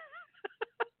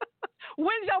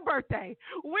 When's your birthday?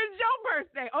 When's your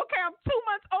birthday? Okay, I'm 2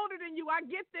 months older than you. I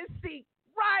get this seat.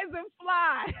 Rise and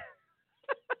fly.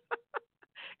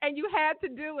 And you had to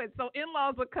do it. So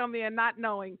in-laws would come in not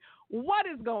knowing what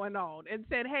is going on and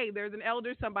said, hey, there's an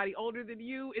elder, somebody older than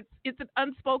you. It's an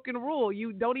unspoken rule.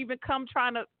 You don't even come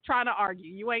trying to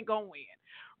argue. You ain't going to win.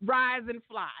 Rise and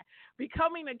fly.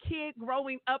 Becoming a kid,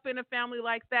 growing up in a family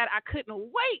like that, I couldn't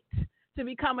wait to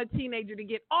become a teenager, to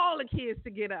get all the kids to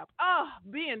get up. Oh,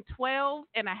 being 12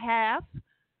 and a half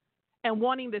and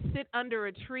wanting to sit under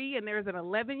a tree and there's an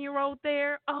 11-year-old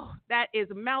there. Oh, that is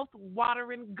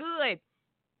mouth-watering good.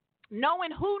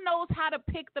 Knowing who knows how to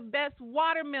pick the best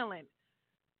watermelon.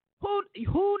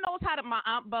 Who knows how to, my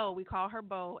Aunt Bo, we call her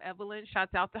Bo, Evelyn,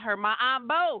 shouts out to her. My Aunt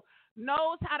Bo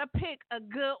knows how to pick a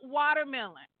good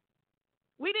watermelon.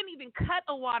 We didn't even cut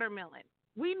a watermelon.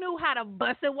 We knew how to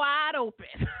bust it wide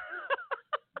open.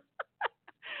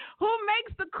 Who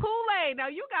makes the Kool-Aid? Now,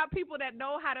 you got people that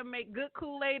know how to make good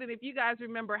Kool-Aid. And if you guys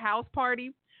remember House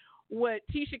Party with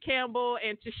Tisha Campbell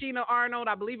and Tashina Arnold,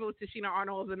 I believe it was Tashina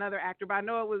Arnold was another actor, but I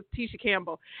know it was Tisha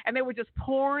Campbell. And they were just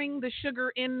pouring the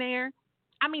sugar in there.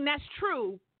 I mean, that's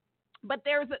true. But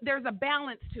there's a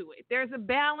balance to it. There's a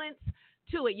balance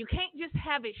to it. You can't just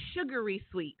have it sugary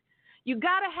sweet. You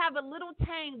got to have a little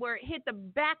tang where it hit the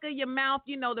back of your mouth,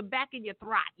 you know, the back of your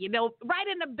throat, you know, right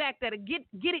in the back that'll get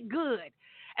it good.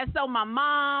 And so my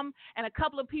mom and a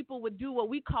couple of people would do what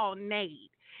we call nade.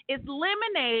 It's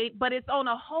lemonade, but it's on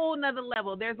a whole nother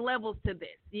level. There's levels to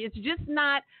this. It's just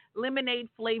not lemonade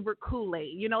flavored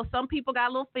Kool-Aid. You know, some people got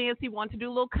a little fancy, want to do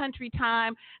a little country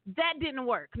time. That didn't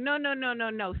work. No.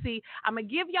 See, I'm gonna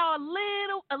give y'all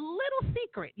a little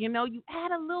secret. You know, you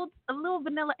add a little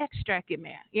vanilla extract in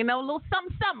there. You know, a little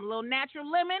something, a little natural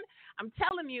lemon. I'm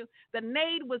telling you, the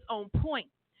nade was on point.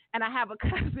 And I have a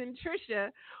cousin, Trisha,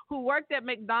 who worked at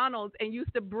McDonald's and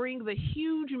used to bring the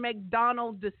huge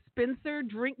McDonald's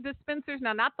drink dispensers.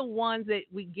 Now, not the ones that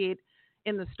we get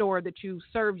in the store that you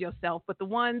serve yourself, but the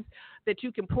ones that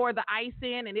you can pour the ice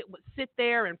in and it would sit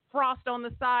there and frost on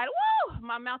the side. Woo!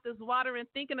 My mouth is watering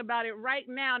thinking about it right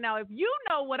now. Now, if you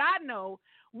know what I know,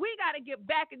 we got to get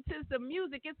back into some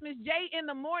music. It's Miss J in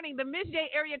the morning. The Miss J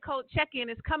area code check-in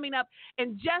is coming up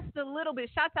in just a little bit.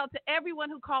 Shouts out to everyone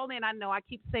who called in. I know I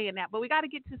keep saying that, but we got to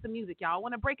get to some music, y'all. I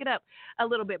want to break it up a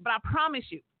little bit, but I promise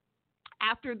you,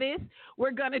 after this,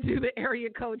 we're going to do the area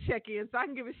code check-in, so I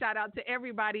can give a shout-out to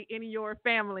everybody in your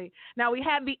family. Now, we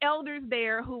had the elders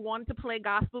there who wanted to play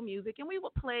gospel music, and we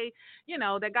would play,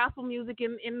 that gospel music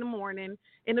in the morning,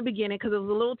 in the beginning, because it was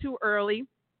a little too early.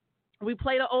 We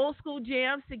played the old school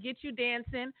jams to get you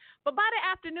dancing. But by the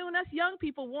afternoon, us young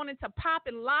people wanted to pop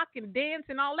and lock and dance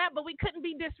and all that, but we couldn't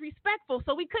be disrespectful,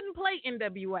 so we couldn't play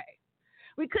NWA.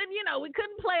 We couldn't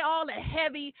play all the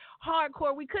heavy,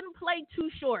 hardcore. We couldn't play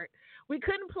Too Short. We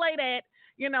couldn't play that,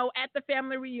 at the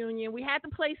family reunion. We had to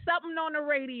play something on the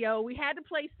radio. We had to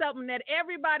play something that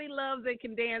everybody loves and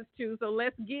can dance to. So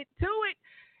let's get to it.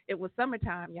 It was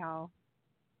summertime, y'all.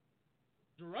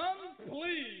 Drums,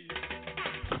 please.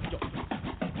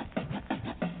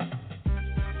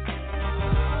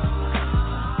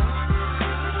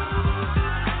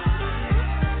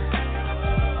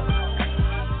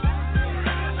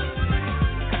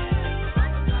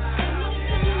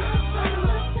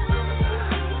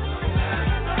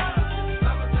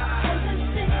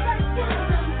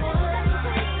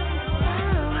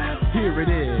 Here it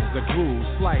is, the groove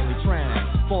slightly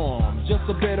transformed. Just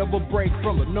a bit of a break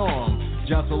from the norm.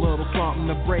 Just a little something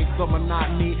to break the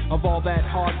monotony of all that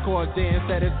hardcore dance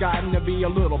that has gotten to be a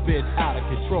little bit out of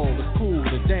control. It's cool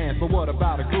to dance, but what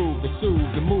about a groove that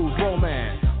soothes and moves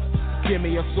romance? Give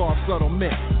me a soft, subtle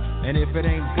mix, and if it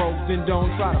ain't broke, then don't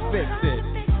try to fix it.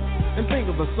 And think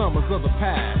of the summers of the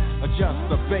past. Adjust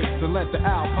the bass and let the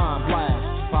Alpine blast.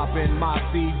 Pop in my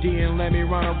CD and let me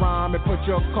run a rhyme and put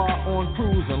your car on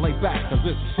cruise and lay back, cause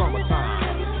it's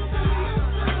summertime.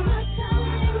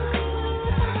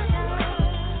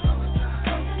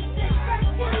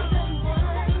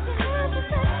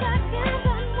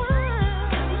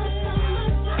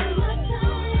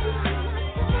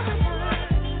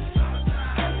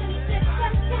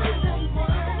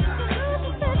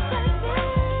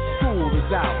 School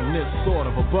is out and it's sort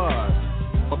of a buzz.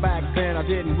 But back then I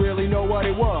didn't really know what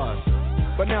it was.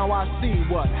 But now I see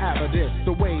what happened is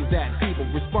the ways that people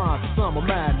respond to summer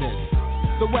madness.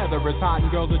 The weather is hot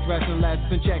and girls are dressing less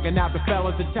and checking out the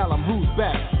fellas to tell them who's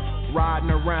best.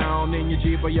 Riding around in your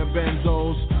Jeep or your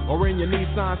Benzos, or in your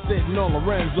Nissan sitting on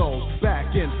Lorenzo's.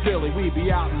 Back in Philly we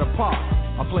be out in the park.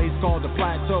 A place called the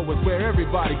Plateau is where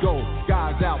everybody goes.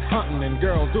 Guys out hunting and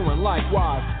girls doing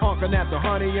likewise. Honking at the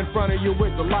honey in front of you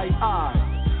with the light eyes.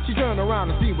 She turned around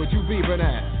to see what you beeping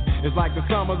at. It's like the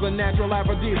summer's a natural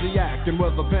aphrodisiac. And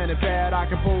with a pen and pad I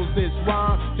compose this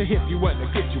rhyme to hip you and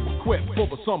to get you equipped for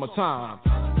the summertime.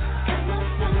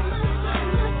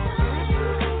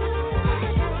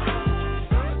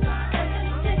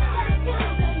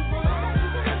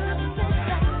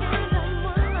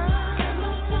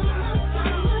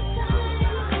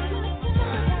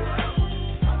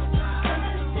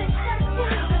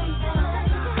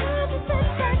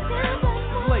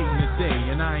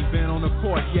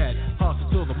 Yet,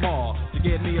 hustle to the mall to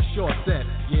get me a short set.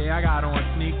 Yeah, I got on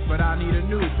sneaks, but I need a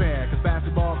new pair, cause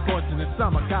basketball courts in the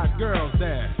summer got girls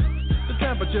there. The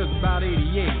temperature's about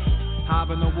 88.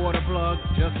 Hop in the water plug,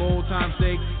 just for old time's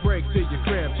sake. Break to your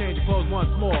crib, change your clothes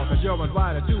once more, cause you're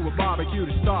invited to a barbecue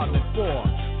to start at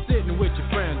 4. Sitting with your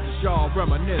friends as y'all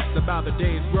reminisce about the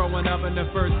days growing up and the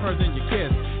first person you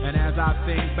kissed. And as I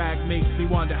think back, makes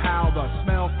me wonder how the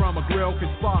smell from a grill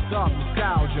can spark up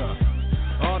nostalgia.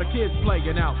 All the kids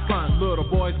playing out front, little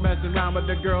boys messing around with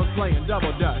the girls playing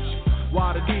double dutch.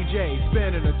 While the DJ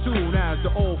spinning a tune as the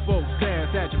old folks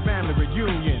dance at your family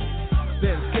reunion.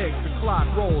 Then 6 o'clock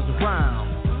rolls around.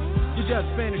 You just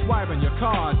finished wiping your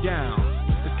car down.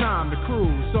 It's time to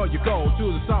cruise, so you go to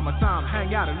the summertime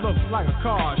hangout. It looks like a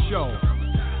car show.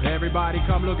 Everybody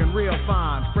come looking real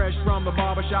fine, fresh from the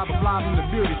barbershop or fly from the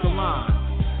beauty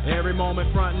salon. Every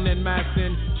moment frontin' and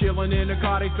maxin', chillin' in the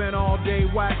car, they spend all day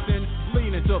waxin'.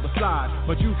 Leaning to the side,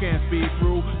 but you can't speed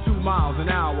through 2 miles an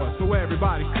hour, so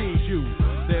everybody sees you.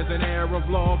 There's an air of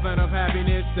love and of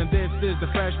happiness, and this is the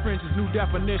Fresh Prince's new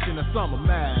definition of summer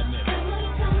madness.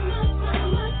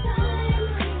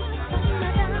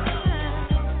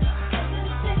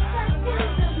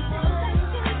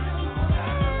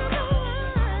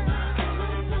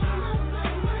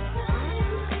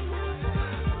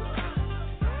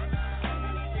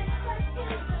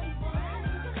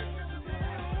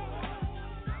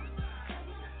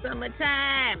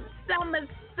 summertime.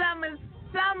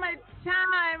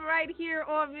 Summertime right here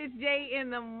on Miss J in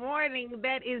the morning.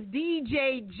 That is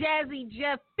DJ Jazzy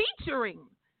Jeff featuring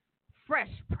Fresh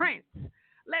Prince.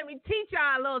 Let me teach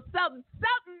y'all a little something.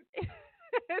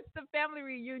 It's the family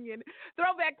reunion.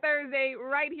 Throwback Thursday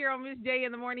right here on Miss J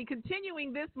in the morning.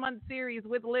 Continuing this month's series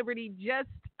with Liberty Just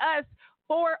Us.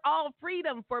 For all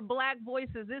freedom for Black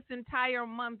voices this entire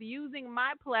month, using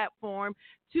my platform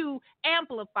to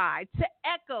amplify, to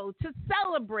echo, to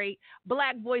celebrate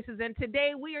Black voices. And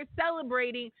today we are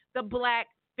celebrating the Black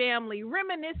family,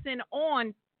 reminiscing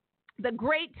on the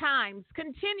great times,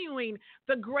 continuing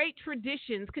the great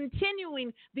traditions,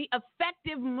 continuing the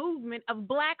effective movement of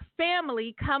Black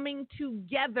family coming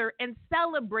together and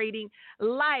celebrating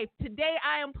life. Today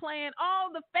I am playing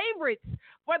all the favorites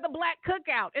for the Black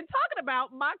Cookout and talking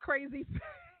about my crazy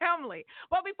family.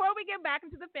 But before we get back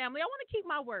into the family, I want to keep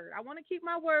my word. I want to keep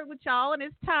my word with y'all, and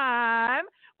it's time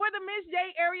for the Miss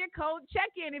J area code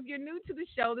check-in. If you're new to the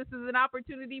show, this is an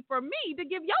opportunity for me to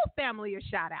give your family a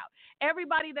shout-out.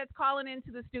 Everybody that's calling into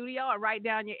the studio, I write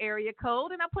down your area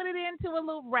code, and I put it into a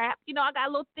little rap. You know, I got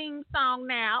a little theme song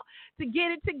now to get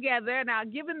it together. Now,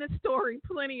 given the story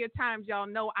plenty of times, y'all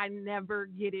know I never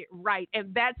get it right,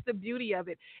 and that's the beauty of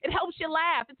it. It helps you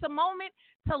laugh. It's a moment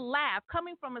to laugh.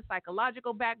 Coming from a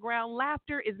psychological background,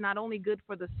 laughter is not only good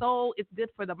for the soul, it's good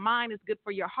for the mind, it's good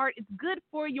for your heart, it's good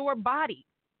for your body.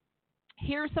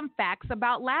 Here are some facts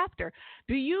about laughter.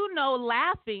 Do you know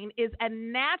laughing is a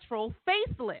natural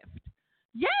facelift?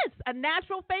 Yes, a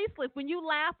natural facelift. When you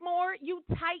laugh more, you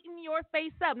tighten your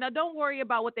face up. Now, don't worry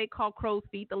about what they call crow's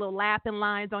feet, the little laughing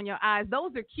lines on your eyes.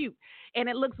 Those are cute, and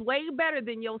it looks way better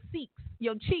than your cheeks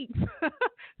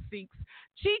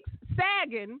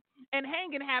sagging and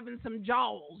hanging, having some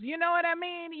jowls. You know what I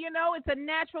mean? You know, it's a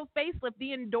natural facelift.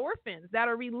 The endorphins that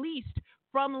are released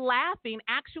from laughing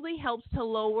actually helps to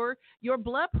lower your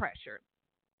blood pressure.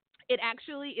 It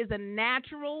actually is a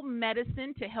natural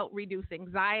medicine to help reduce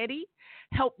anxiety,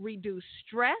 help reduce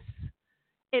stress.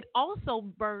 It also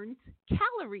burns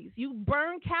calories. You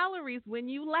burn calories when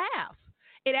you laugh.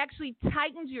 It actually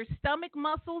tightens your stomach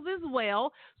muscles as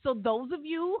well. So those of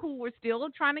you who are still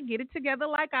trying to get it together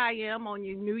like I am on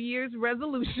your New Year's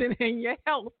resolution and your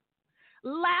health,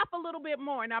 laugh a little bit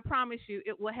more, and I promise you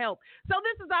it will help. So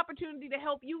this is an opportunity to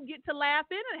help you get to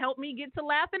laughing and help me get to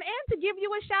laughing and to give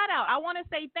you a shout out. I want to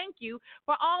say thank you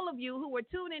for all of you who are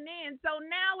tuning in. So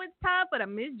now it's time for the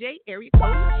Miss J area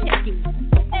code check-in.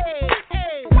 Hey.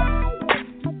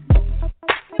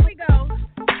 Here we go.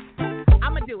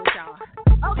 I'm going to do it, y'all.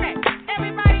 Okay,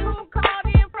 everybody who called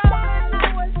in from the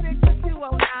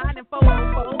 916-209 and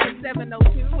 404 and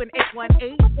 702 and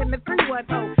 818 and the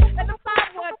 310 and the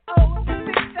 510 and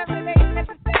the 678 and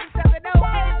the 770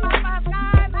 and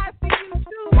 559, I see you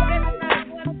too, and the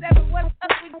 917, what's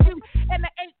up with you, and the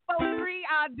 843,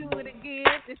 I'll do it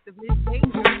again. It's the Miss J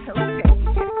code check.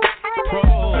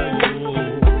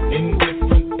 In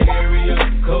different area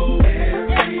code.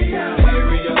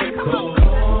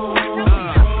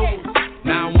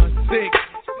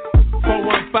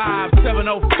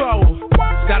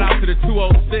 Shout out to the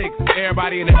 206,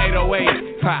 everybody in the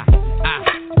 808.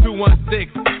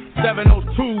 216,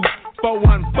 702,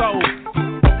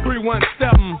 414,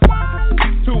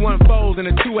 317, 214 and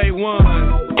the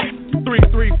 281,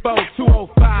 334,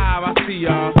 205. I see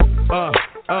y'all.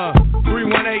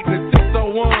 318 and the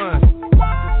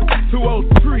 601,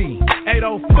 203,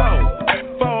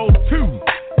 804,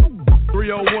 402,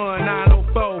 301,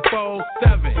 904,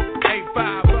 407,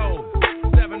 850.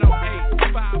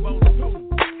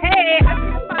 Hey, I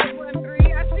see the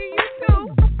 513. I see you too.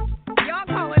 Y'all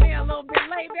calling in a little bit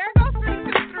late. There goes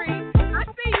 323. I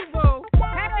see you, boo.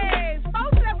 Hey,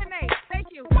 478. Thank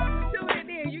you for tuning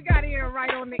in. You got in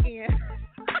right on the end.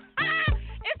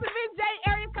 It's the Miss J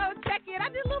area code check-in. I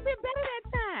did a little bit better that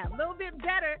time. A little bit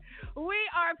better. We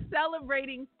are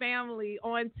celebrating family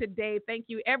on today. Thank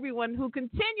you, everyone who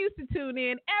continues to tune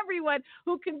in, everyone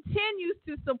who continues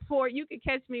to support. You can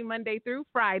catch me Monday through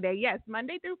Friday. Yes,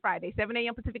 Monday through Friday, 7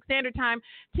 a.m. Pacific Standard Time,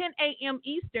 10 a.m.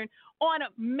 Eastern on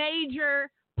major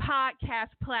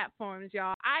podcast platforms,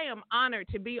 y'all. I am honored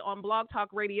to be on Blog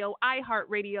Talk Radio,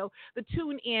 iHeartRadio, the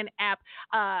TuneIn app,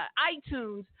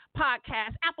 iTunes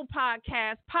Podcast, Apple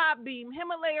Podcast, Podbeam,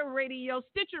 Himalaya Radio,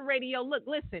 Stitcher Radio. Look,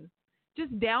 listen.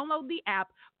 Just download the app,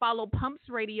 follow Pumps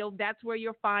Radio. That's where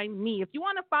you'll find me. If you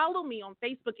want to follow me on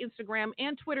Facebook, Instagram,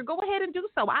 and Twitter, go ahead and do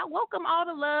so. I welcome all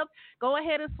the love. Go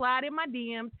ahead and slide in my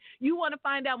DMs. You want to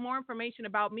find out more information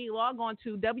about me, log on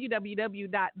to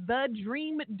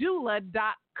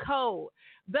www.thedreamdoula.co.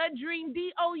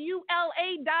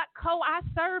 TheDreamDoula.co. I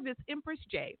serve as Empress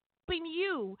J. helping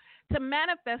you to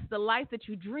manifest the life that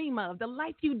you dream of, the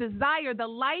life you desire, the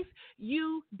life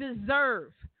you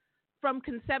deserve. From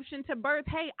conception to birth,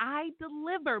 hey, I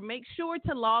deliver. Make sure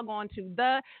to log on to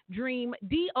theDoula.co.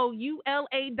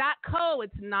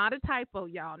 It's not a typo,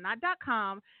 y'all. Not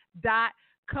 .com,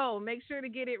 .co. Make sure to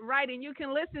get it right, and you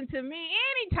can listen to me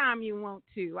anytime you want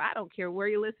to. I don't care where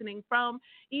you're listening from.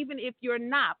 Even if you're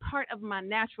not part of my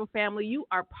natural family, you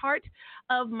are part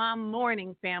of my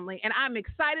morning family, and I'm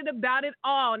excited about it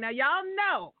all. Now, y'all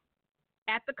know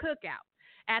at the cookout,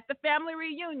 at the family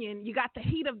reunion, you got the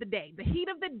heat of the day. The heat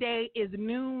of the day is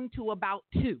noon to about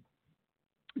 2.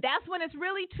 That's when it's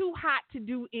really too hot to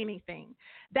do anything.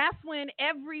 That's when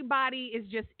everybody is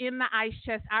just in the ice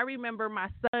chest. I remember my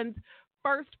son's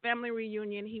first family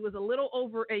reunion. He was a little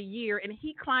over a year, and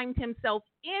he climbed himself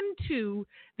into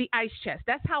the ice chest.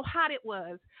 That's how hot it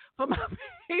was for my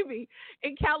baby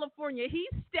in California. He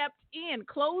stepped in,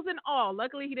 clothes and all.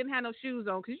 Luckily, he didn't have no shoes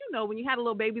on, because, you know, when you had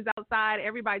little babies outside,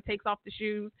 everybody takes off the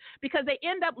shoes because they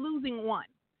end up losing one.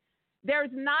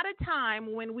 There's not a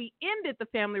time when we ended the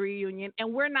family reunion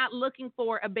and we're not looking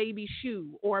for a baby's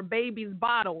shoe or a baby's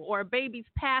bottle or a baby's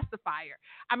pacifier.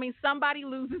 I mean, somebody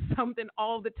loses something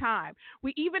all the time.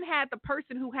 We even had the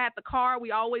person who had the car. We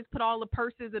always put all the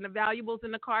purses and the valuables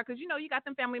in the car because, you know, you got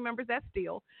them family members that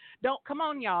steal. Come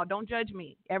on, y'all. Don't judge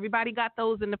me. Everybody got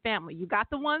those in the family. You got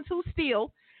the ones who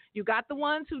steal. You got the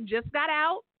ones who just got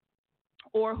out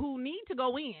or who need to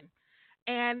go in,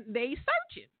 and they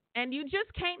search it. And you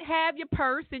just can't have your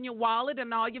purse and your wallet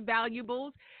and all your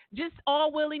valuables just all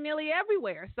willy-nilly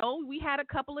everywhere. So we had a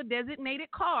couple of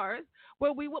designated cars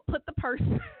where we would put the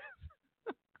purses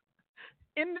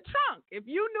in the trunk if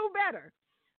you knew better.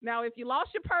 Now, if you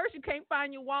lost your purse, you can't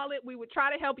find your wallet, we would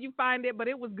try to help you find it, but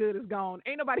it was good as gone.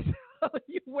 Ain't nobody telling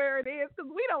you where it is because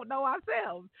we don't know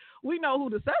ourselves. We know who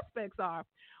the suspects are,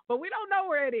 but we don't know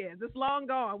where it is. It's long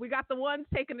gone. We got the ones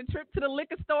taking a trip to the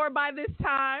liquor store by this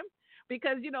time.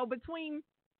 Because, you know, between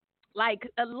like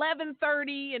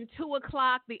 11:30 and 2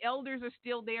 o'clock, the elders are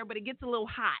still there, but it gets a little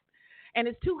hot. And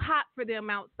it's too hot for them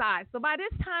outside. So by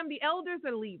this time, the elders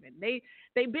are leaving.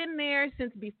 They've been there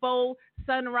since before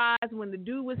sunrise when the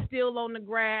dew was still on the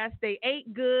grass. They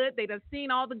ate good. They done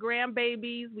seen all the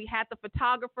grandbabies. We had the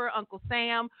photographer, Uncle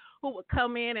Sam, who would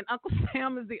come in. And Uncle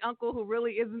Sam is the uncle who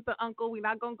really isn't the uncle. We're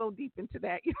not going to go deep into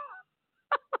that.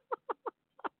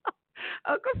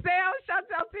 Uncle Sam, shout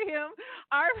out to him.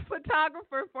 Our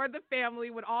photographer for the family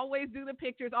would always do the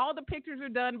pictures. All the pictures are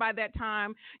done by that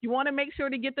time. You want to make sure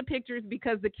to get the pictures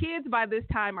because the kids by this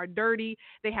time are dirty.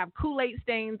 They have Kool-Aid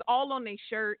stains all on their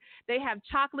shirt. They have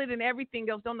chocolate and everything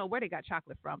else. Don't know where they got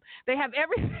chocolate from. They have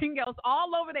everything else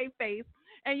all over their face.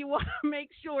 And you want to make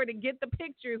sure to get the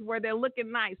pictures where they're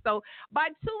looking nice. So by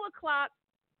 2 o'clock,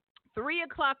 3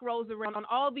 o'clock rolls around,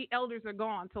 all the elders are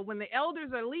gone. So when the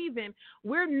elders are leaving,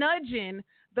 we're nudging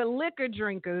the liquor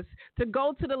drinkers to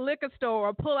go to the liquor store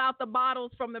or pull out the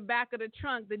bottles from the back of the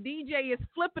trunk. The DJ is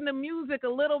flipping the music a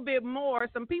little bit more.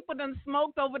 Some people done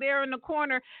smoked over there in the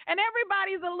corner, and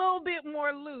everybody's a little bit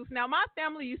more loose. Now, my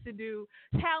family used to do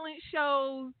talent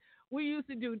shows. We used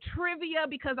to do trivia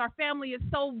because our family is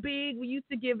so big. We used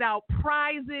to give out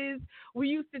prizes. We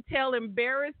used to tell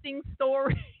embarrassing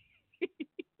stories.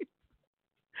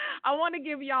 I want to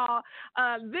give y'all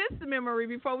this memory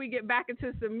before we get back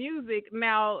into some music.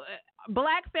 Now,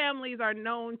 black families are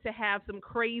known to have some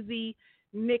crazy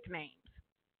nicknames.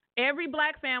 Every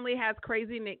black family has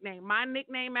crazy nickname. My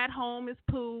nickname at home is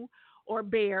Pooh or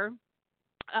Bear,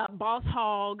 Boss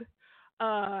Hog.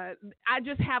 I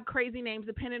just have crazy names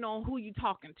depending on who you're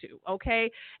talking to, okay?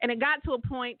 And it got to a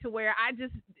point to where I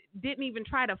just didn't even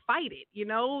try to fight it, you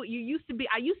know? I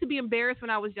used to be embarrassed when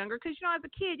I was younger because, you know, as a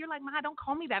kid, you're like, Ma, don't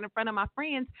call me that in front of my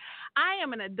friends. I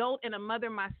am an adult and a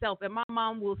mother myself, and my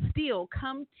mom will still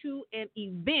come to an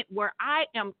event where I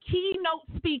am keynote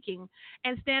speaking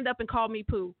and stand up and call me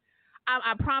Pooh.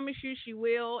 I promise you she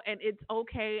will, and it's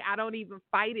okay. I don't even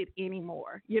fight it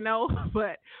anymore, you know.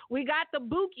 But we got the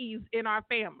Bookies in our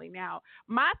family. Now,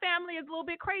 my family is a little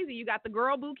bit crazy. You got the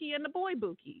girl Bookie and the boy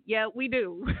Bookie. Yeah, we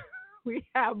do. We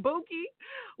have Bookie.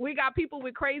 We got people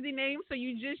with crazy names, so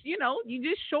you just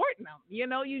shorten them. You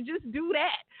know, you just do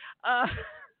that.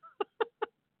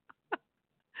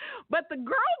 But the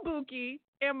girl Bookie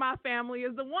in my family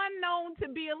is the one known to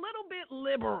be a little bit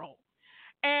liberal.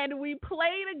 And we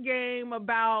played a game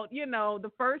about, you know, the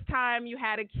first time you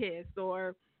had a kiss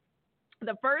or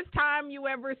the first time you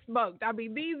ever smoked. I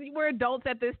mean, we're adults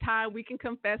at this time. We can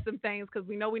confess some things because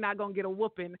we know we're not going to get a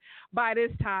whooping by this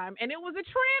time. And it was a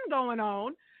trend going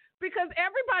on because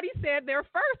everybody said their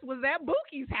first was at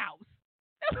Bookie's house.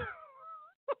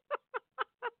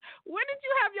 When did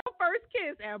you have your first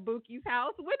kiss? At Bookie's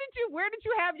house. Where did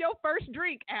you have your first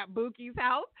drink? At Bookie's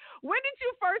house. When did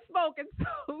you first smoke? And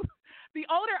so the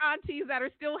older aunties that are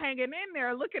still hanging in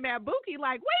there looking at Bookie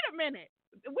like, wait a minute.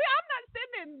 I'm not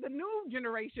sending the new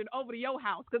generation over to your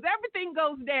house because everything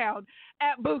goes down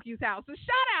at Bookie's house. So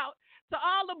shout out to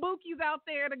all the Bookies out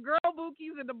there, the girl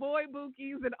Bookies and the boy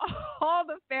Bookies and all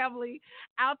the family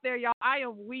out there, y'all. I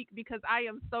am weak because I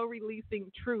am so releasing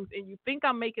truth, and you think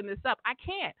I'm making this up. I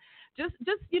can't. Just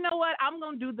you know what? I'm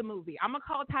going to do the movie. I'm going to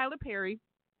call Tyler Perry.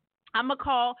 I'm going to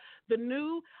call the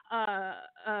new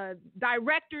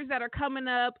directors that are coming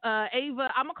up,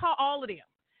 Ava. I'm going to call all of them.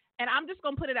 And I'm just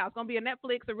going to put it out. It's going to be a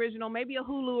Netflix original, maybe a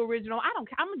Hulu original. I don't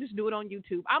care. I'm going to just do it on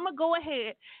YouTube. I'm going to go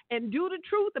ahead and do the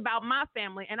truth about my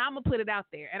family, and I'm going to put it out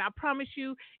there. And I promise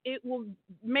you it will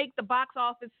make the box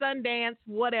office, Sundance,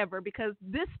 whatever, because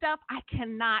this stuff I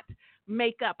cannot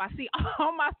make up. I see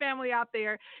all my family out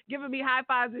there giving me high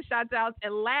fives and shout outs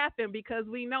and laughing because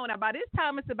we know now by this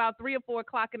time it's about 3 or 4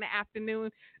 o'clock in the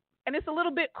afternoon. And it's a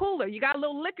little bit cooler. You got a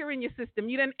little liquor in your system.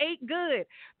 You done ate good.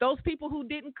 Those people who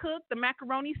didn't cook the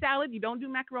macaroni salad, you don't do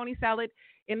macaroni salad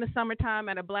in the summertime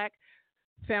at a black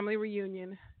family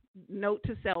reunion. Note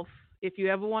to self, if you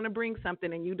ever want to bring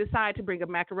something and you decide to bring a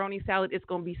macaroni salad, it's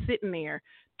going to be sitting there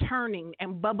turning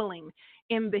and bubbling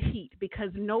in the heat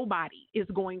because nobody is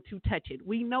going to touch it.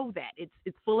 We know that.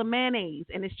 It's full of mayonnaise,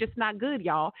 and it's just not good,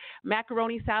 y'all.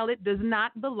 Macaroni salad does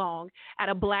not belong at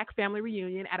a black family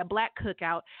reunion, at a black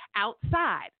cookout,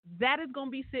 outside. That is going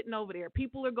to be sitting over there.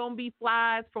 People are going to be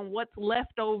flies from what's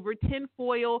left over.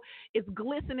 Tinfoil is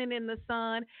glistening in the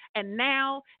sun, and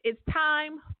now it's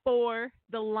time for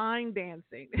the line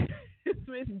dancing. It's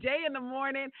Miss J in the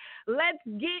morning. Let's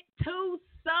get to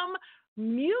some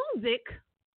music.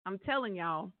 I'm telling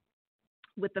y'all,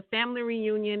 with the family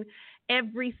reunion,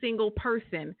 every single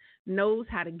person knows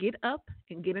how to get up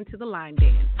and get into the line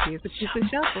dance. Here's the Cupid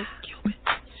Shuffle.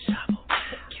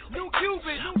 New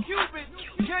Cupid,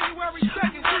 January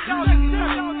 2nd,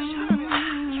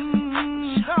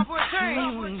 2007. Time for a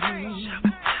change.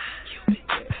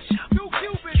 New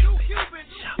Cupid.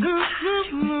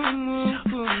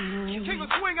 King of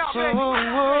swing out, baby.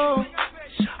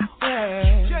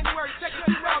 January 2nd,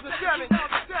 2007.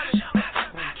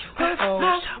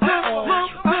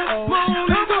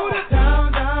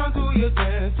 Down, do your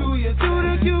dance, do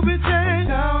the Cupid dance.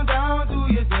 Down,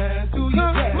 do your dance, do your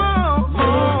dance. Down, do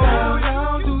your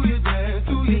dance, do your dance.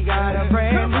 We got a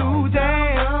brand new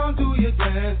dance. Down, do your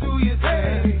dance, do your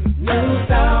dance.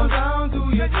 Down,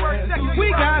 do your dance. We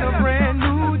got a brand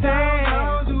new dance.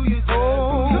 Down, do your dance.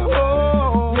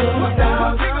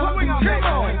 Down,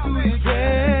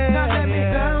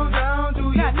 do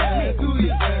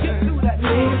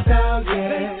your dance.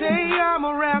 They say I'm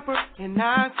a rapper, and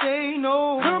I say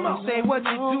no. Say what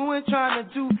you doing, trying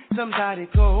to do somebody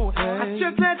go. I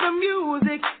just let the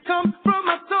music come from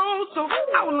my soul, so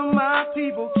all of my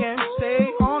people can stay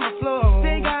on the floor.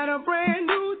 They got a brand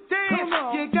new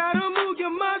dance, you gotta move your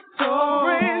muscles.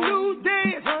 Brand new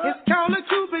dance, it's called a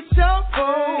Cupid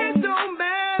Shuffle. It don't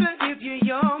matter if you're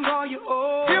young or you're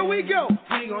old. Here we go,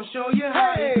 we gon' show you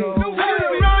how it goes. To the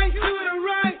right, to the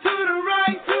right, to the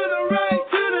right, to the right,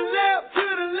 to the left, to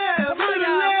the left, to the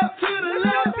left, to the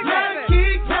left. Now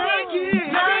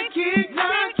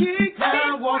kick,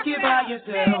 now walk it by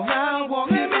yourself. Now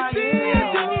walk it by yourself.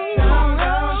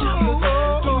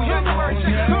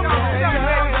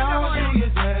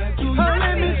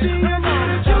 Let me see you do the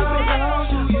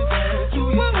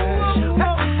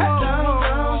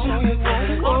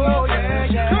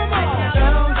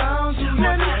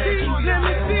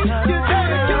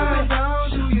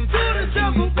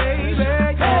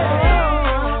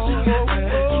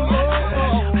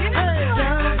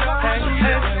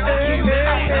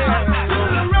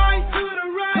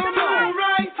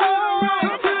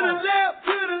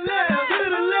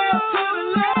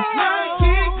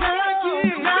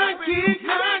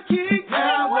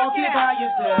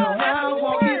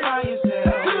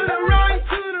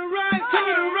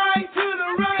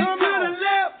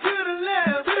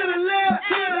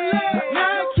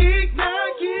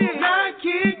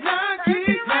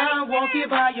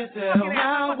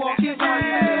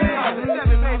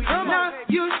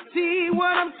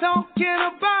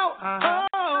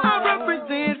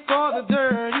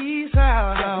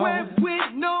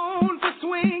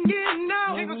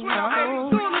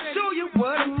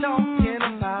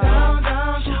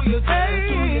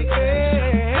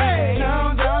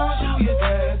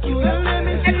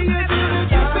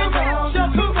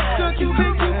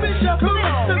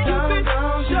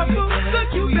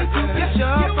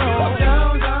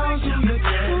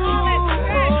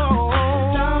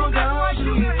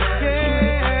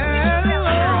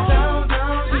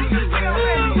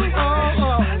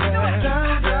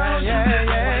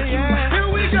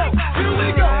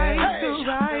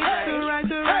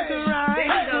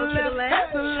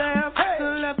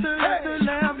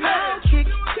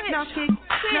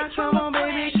Now come on,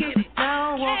 baby, kick it.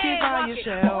 Now walk it by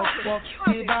yourself. Walk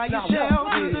it by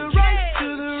yourself. To the right,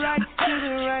 to the right, to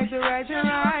the right, to right, to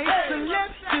right. To the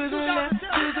left, to the left,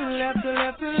 to the left, to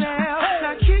left, to left.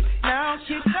 Now kick, now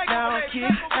kick, now kick,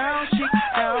 now kick.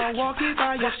 Now walk it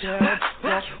by yourself.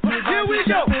 Walk it by Here we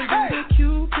yourself. go. And do the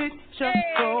Cupid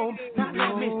shuffle.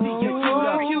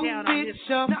 Cupid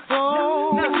shuffle.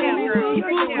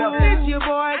 It's your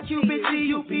boy Cupid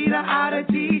G-U-P the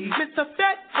I-D. Mr.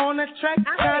 Fat on the track.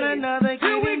 Got another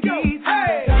getting deep.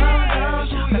 Down, down,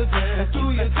 do your dance, do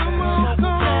your dance. Come on, come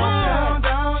on. Down,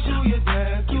 down, do your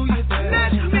dance, do your dance.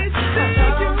 Let me see you.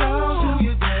 Down, down, do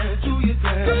your dance, do your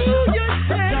dance. Do your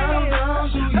dance. Down, down,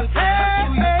 do your dance,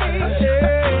 do your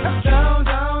dance. Down,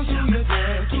 down, do your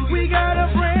dance. We got a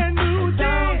brand new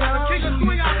dance. Kick a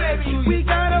swing out, baby. We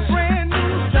got a brand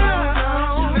new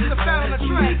sound. Mr. Fat on the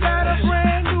track. We got a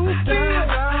brand new feel.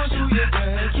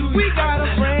 We got a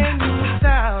brand new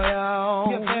style,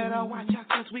 y'all. You better watch out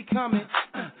 'cause we coming.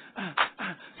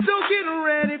 So get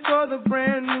ready for the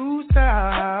brand new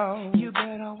style. You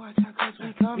better watch out 'cause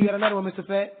we coming. You got another one, Mr.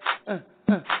 Fat?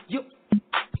 Yo.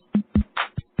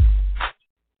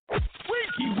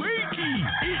 Wakey,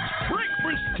 it's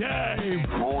breakfast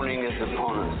time. Morning is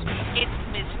upon us. It's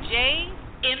Miss J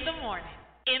in the morning.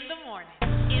 In the morning.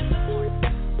 In the morning.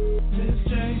 Miss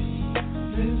J,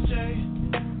 Miss J,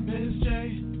 Miss J,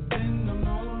 in the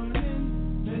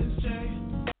morning, Miss J.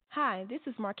 Hi, this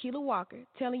is Marquila Walker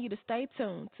telling you to stay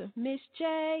tuned to Miss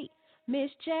J,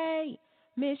 Miss J,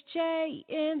 Miss J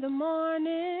in the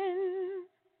morning.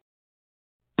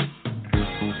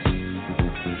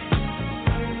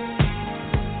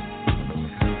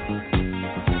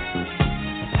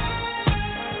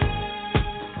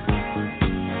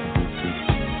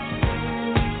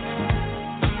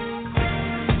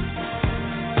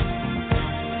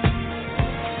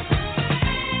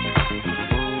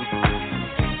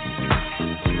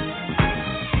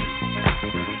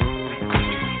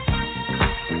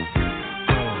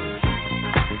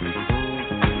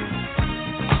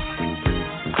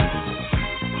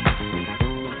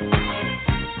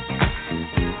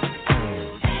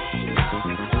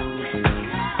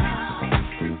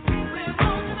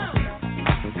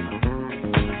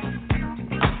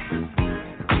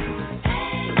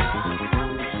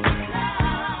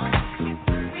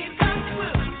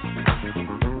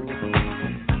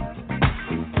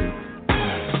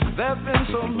 There've been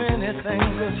so many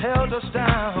things that's held us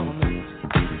down,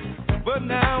 but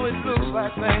now it looks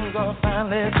like things are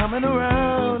finally coming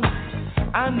around.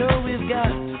 I know we've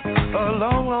got a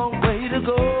long, long way to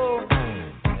go,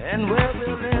 and where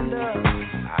we'll end up,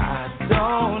 I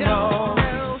don't know.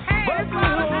 But we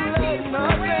won't let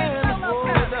nothing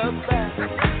hold us back.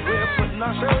 We're putting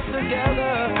ourselves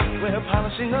together, we're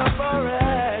polishing up our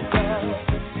act.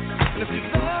 And if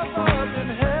you've never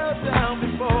been held down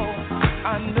before,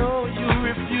 I know you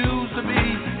refuse to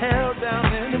be held down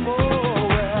anymore.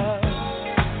 Well,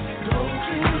 don't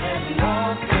you let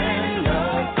nothing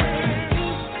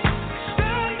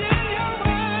stand in your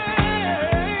way.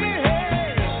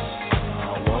 I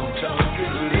want you to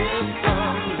listen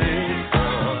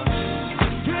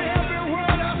to every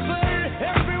word I say,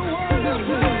 every word I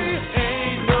say.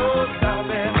 Ain't no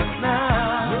stopping us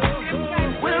now.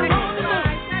 We're on the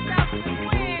move.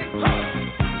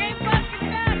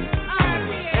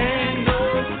 Ain't no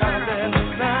stopping us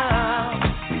now.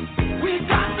 We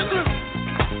got the grip.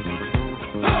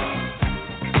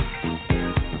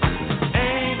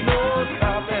 Ain't no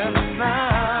stopping us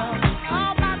now.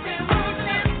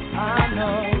 I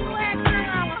know.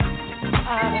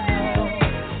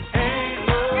 Ain't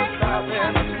no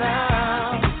stopping us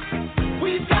now.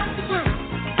 We got the grip.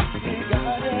 We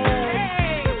got it.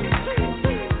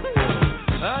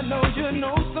 I know you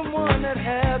know someone that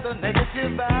has a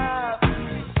negative vibe.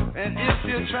 And if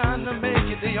you're trying to make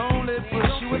it, they only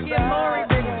push you aside.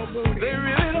 They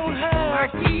really don't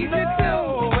have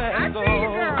nowhere to go.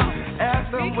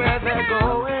 Ask them where they're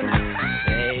going.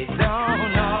 They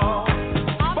don't know.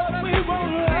 But we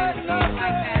won't let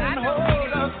nothing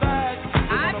hold us back.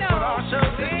 We're gonna put our show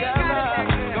together.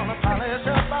 We're gonna polish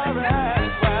up our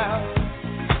act. Well,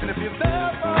 and if you've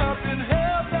never been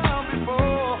held down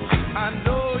before, I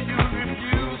know you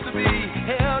refuse to be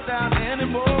held down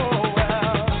anymore.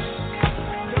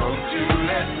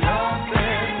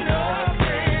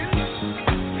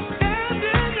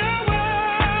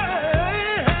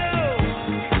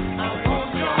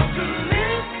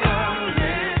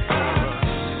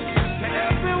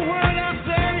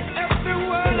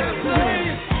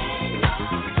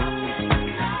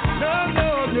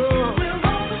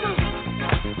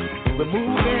 We're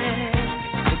moving,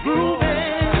 we're grooving.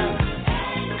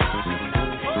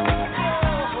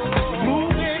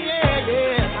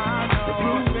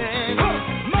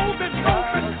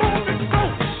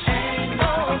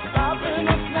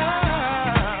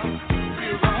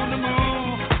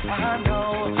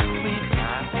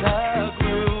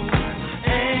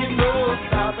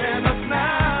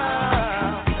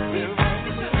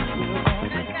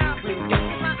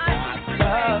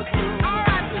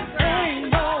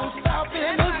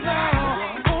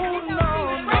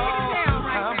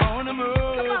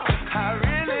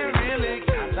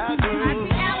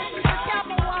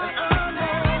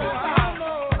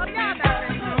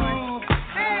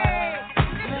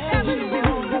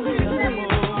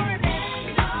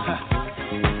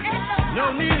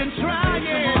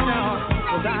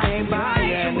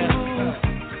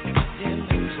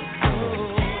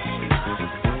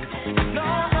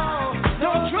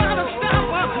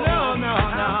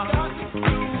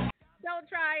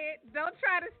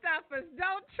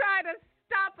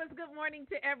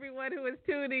 to everyone who is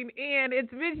tuning in.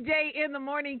 It's Miss J in the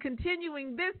morning,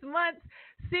 continuing this month's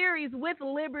series with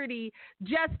Liberty,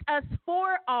 Just Us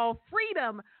for All,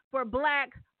 Freedom for Black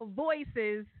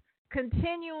Voices,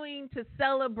 continuing to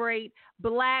celebrate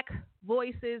Black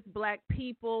voices, Black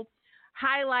people,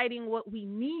 highlighting what we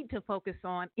need to focus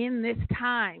on in this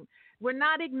time. We're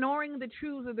not ignoring the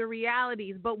truths of the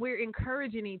realities, but we're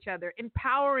encouraging each other,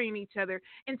 empowering each other,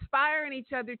 inspiring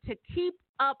each other to keep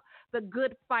up the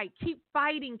good fight, keep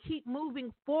fighting, keep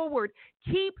moving forward,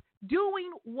 keep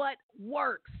doing what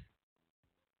works.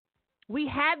 We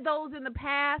had those in the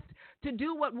past to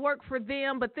do what worked for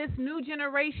them, but this new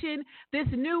generation, this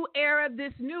new era,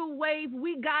 this new wave,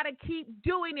 we got to keep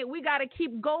doing it. We got to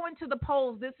keep going to the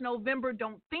polls this November.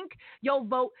 Don't think your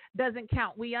vote doesn't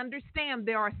count. We understand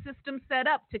there are systems set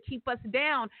up to keep us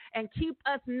down and keep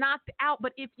us knocked out,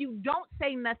 but if you don't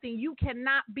say nothing, you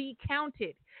cannot be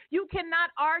counted. You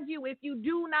cannot argue if you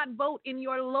do not vote in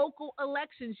your local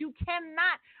elections. You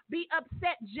cannot be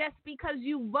upset just because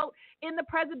you vote in the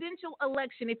presidential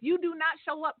election. If you do not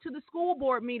show up to the school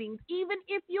board meetings, even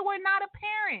if you are not a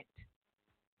parent,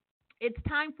 it's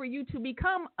time for you to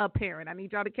become a parent. I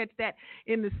need y'all to catch that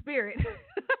in the spirit.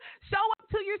 Show up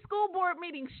to your school board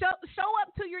meetings. Show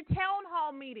up to your town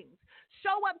hall meetings.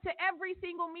 Show up to every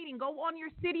single meeting. Go on your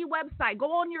city website.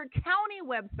 Go on your county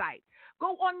website.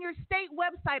 Go on your state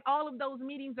website. All of those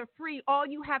meetings are free. All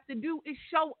you have to do is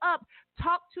show up.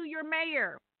 Talk to your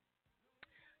mayor.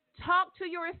 Talk to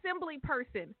your assembly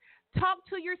person. Talk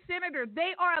to your senator.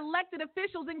 They are elected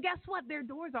officials, and guess what? Their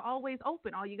doors are always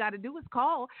open. All you got to do is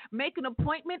call, make an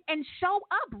appointment, and show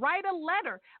up. Write a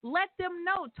letter. Let them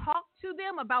know. Talk to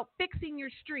them about fixing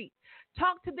your street.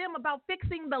 Talk to them about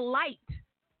fixing the light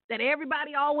that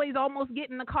everybody always almost get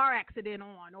in a car accident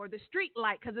on, or the street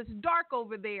light because it's dark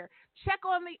over there. Check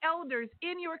on the elders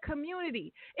in your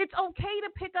community. It's okay to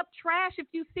pick up trash if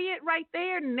you see it right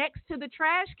there next to the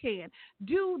trash can.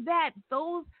 Do that.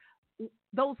 Those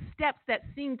steps that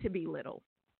seem to be little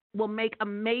will make a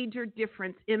major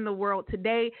difference in the world.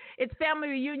 Today, it's Family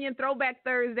Reunion Throwback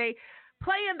Thursday,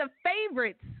 playing the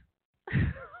favorites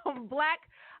of Black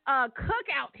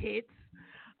cookout hits.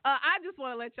 I just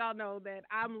want to let y'all know that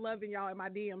I'm loving y'all in my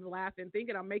DMs laughing,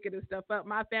 thinking I'm making this stuff up.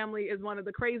 My family is one of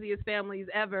the craziest families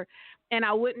ever, and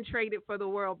I wouldn't trade it for the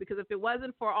world, because if it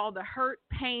wasn't for all the hurt,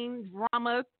 pain,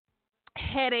 drama,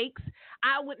 headaches,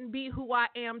 I wouldn't be who I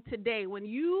am today. When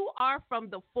you are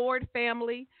from the Ford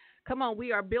family, come on,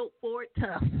 we are built for it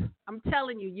tough. I'm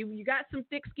telling you, you got some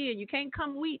thick skin. You can't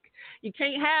come weak. You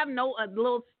can't have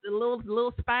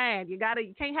little spine. You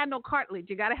can't have no cartilage.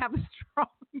 You gotta have a strong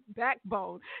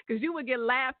backbone, because you would get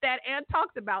laughed at and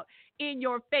talked about in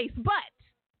your face. But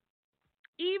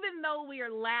even though we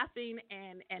are laughing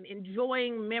and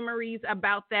enjoying memories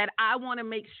about that, I want to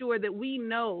make sure that we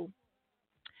know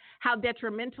how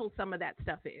detrimental some of that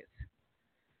stuff is.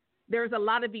 There's a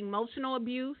lot of emotional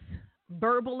abuse,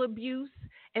 verbal abuse,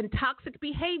 and toxic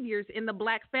behaviors in the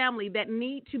Black family that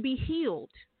need to be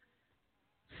healed.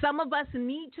 Some of us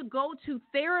need to go to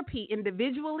therapy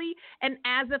individually and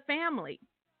as a family.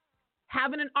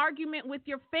 Having an argument with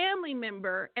your family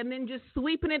member and then just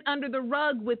sweeping it under the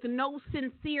rug with no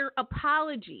sincere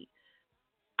apology.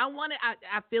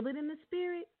 I feel it in the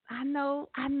spirit. I know.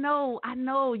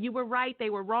 You were right. They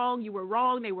were wrong. You were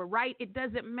wrong. They were right. It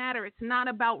doesn't matter. It's not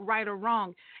about right or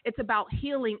wrong. It's about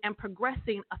healing and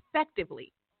progressing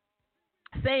effectively.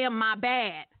 Saying my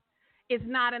bad is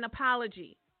not an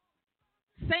apology.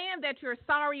 Saying that you're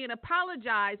sorry and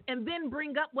apologize and then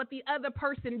bring up what the other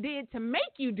person did to make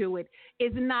you do it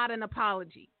is not an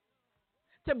apology.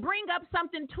 To bring up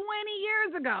something 20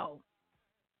 years ago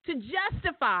to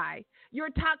justify your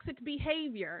toxic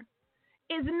behavior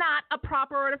is not a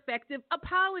proper or effective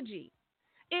apology.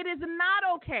 It is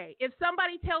not okay if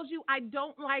somebody tells you, I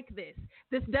don't like this.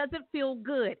 This doesn't feel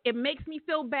good. It makes me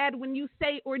feel bad when you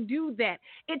say or do that.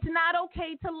 It's not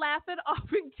okay to laugh it off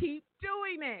and keep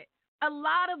doing it. A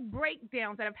lot of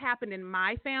breakdowns that have happened in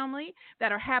my family,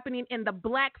 that are happening in the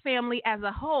Black family as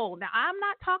a whole. Now, I'm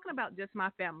not talking about just my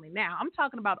family now. I'm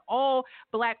talking about all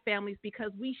Black families,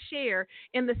 because we share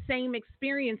in the same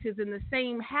experiences and the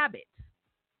same habits.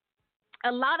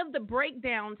 A lot of the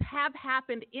breakdowns have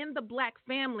happened in the Black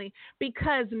family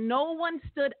because no one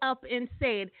stood up and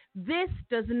said, this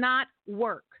does not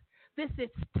work. This is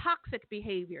toxic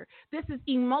behavior. This is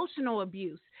emotional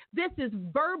abuse. This is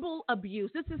verbal abuse.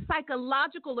 This is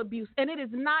psychological abuse, and it is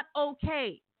not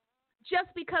okay. Just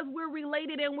because we're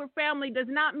related and we're family does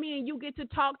not mean you get to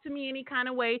talk to me any kind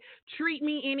of way, treat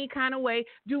me any kind of way,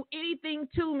 do anything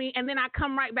to me, and then I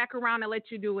come right back around and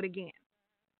let you do it again.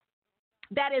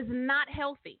 That is not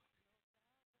healthy.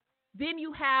 Then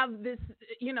you have this,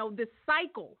 this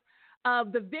cycle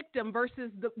of the victim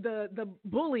versus the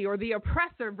bully or the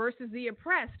oppressor versus the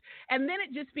oppressed. And then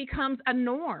it just becomes a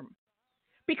norm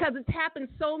because it's happened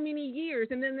so many years.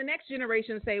 And then the next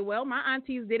generation say, well, my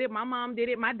aunties did it, my mom did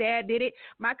it, my dad did it,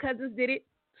 my cousins did it,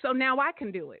 so now I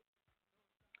can do it.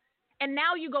 And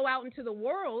now you go out into the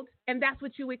world, and that's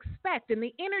what you expect. And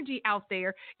the energy out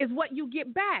there is what you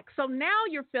get back. So now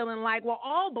you're feeling like, well,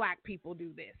 all black people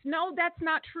do this. No, that's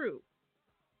not true.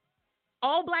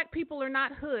 All black people are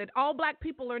not hood. All black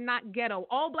people are not ghetto.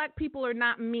 All black people are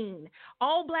not mean.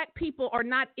 All black people are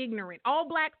not ignorant. All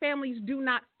black families do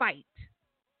not fight.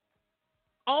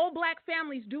 All black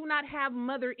families do not have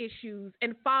mother issues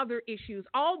and father issues.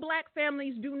 All black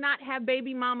families do not have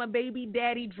baby mama, baby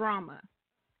daddy drama.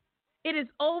 It is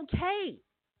okay.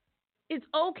 It's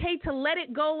okay to let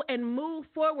it go and move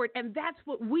forward. And that's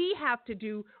what we have to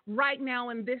do right now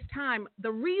in this time.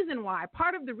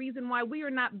 Part of the reason why we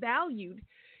are not valued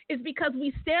is because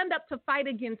we stand up to fight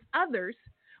against others,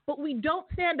 but we don't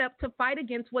stand up to fight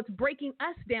against what's breaking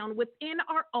us down within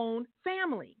our own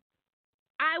family.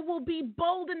 I will be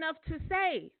bold enough to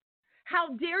say,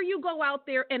 how dare you go out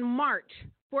there and march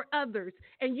for others,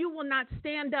 and you will not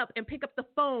stand up and pick up the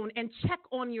phone and check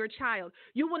on your child.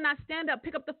 You will not stand up,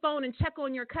 pick up the phone and check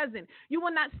on your cousin. You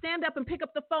will not stand up and pick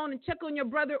up the phone and check on your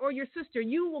brother or your sister.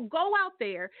 You will go out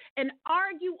there and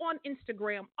argue on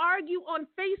Instagram, argue on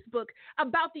Facebook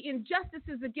about the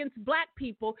injustices against black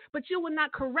people, but you will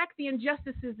not correct the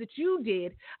injustices that you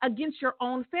did against your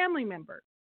own family member.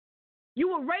 You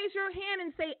will raise your hand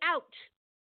and say, ouch,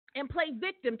 and play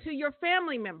victim to your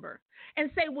family member and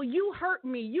say, well, you hurt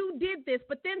me, you did this,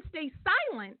 but then stay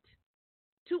silent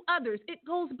to others. It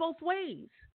goes both ways.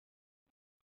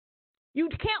 You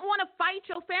can't want to fight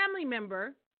your family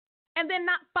member and then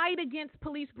not fight against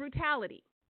police brutality.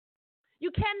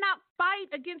 You cannot fight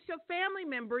against your family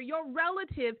member, your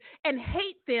relative, and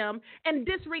hate them and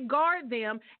disregard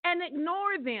them and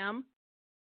ignore them.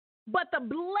 But the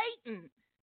blatant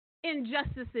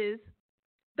injustices,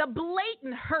 the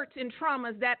blatant hurts and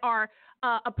traumas that are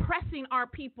oppressing our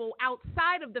people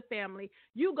outside of the family,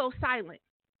 you go silent.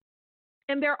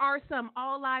 And there are some,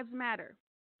 all lives matter.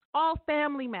 All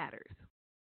family matters.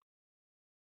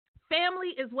 Family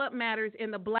is what matters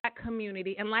in the black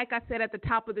community. And like I said at the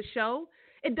top of the show,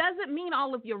 it doesn't mean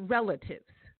all of your relatives.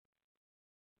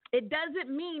 It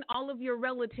doesn't mean all of your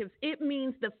relatives. It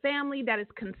means the family that is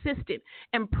consistent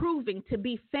and proving to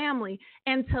be family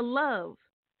and to love.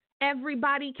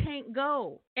 Everybody can't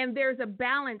go, and there's a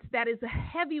balance that is a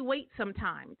heavy weight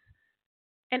sometimes.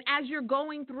 And as you're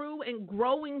going through and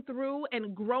growing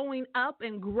up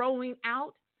and growing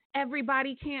out,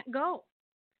 everybody can't go.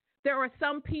 There are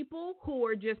some people who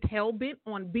are just hell-bent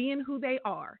on being who they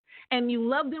are, and you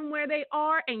love them where they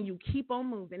are, and you keep on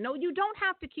moving. No, you don't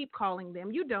have to keep calling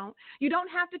them. You don't. You don't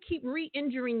have to keep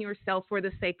re-injuring yourself for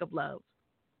the sake of love.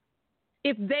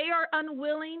 If they are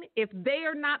unwilling, if they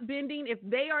are not bending, if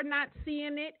they are not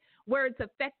seeing it where it's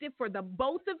effective for the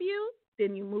both of you,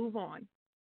 then you move on.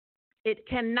 It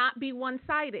cannot be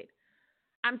one-sided.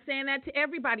 I'm saying that to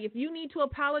everybody. If you need to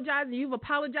apologize and you've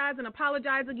apologized and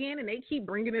apologized again and they keep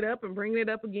bringing it up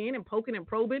again and poking and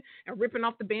probing and ripping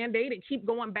off the Band-Aid and keep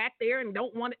going back there and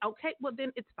don't want it, okay, well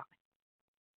then it's fine.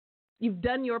 You've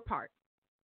done your part.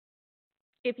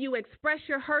 If you express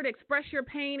your hurt, express your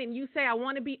pain, and you say, I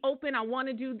want to be open, I want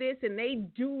to do this, and they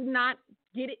do not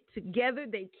get it together,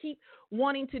 they keep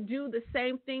wanting to do the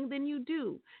same thing, then you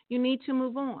do. You need to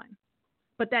move on.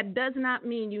 But that does not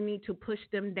mean you need to push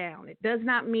them down. It does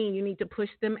not mean you need to push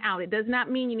them out. It does not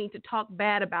mean you need to talk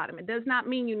bad about them. It does not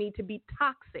mean you need to be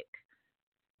toxic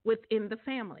within the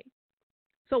family.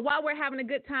 So while we're having a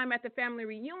good time at the family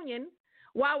reunion,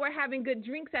 while we're having good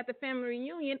drinks at the family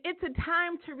reunion, it's a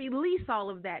time to release all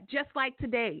of that, just like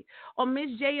today. On Miss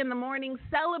J in the Morning,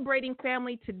 celebrating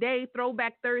family today,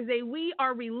 Throwback Thursday, we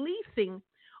are releasing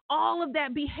all of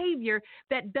that behavior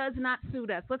that does not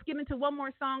suit us. Let's get into one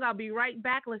more song. I'll be right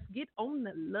back. Let's get on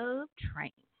the love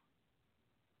train.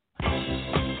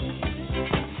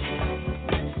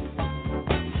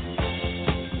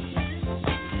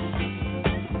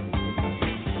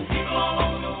 People all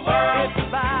over the world,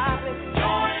 everybody.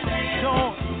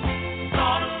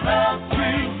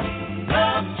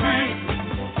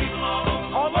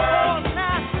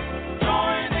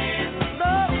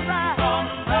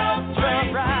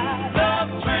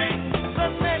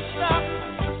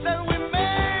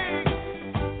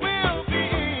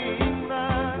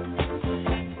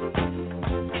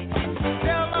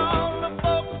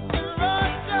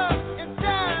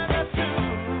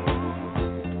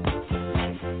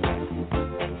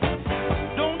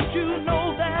 Don't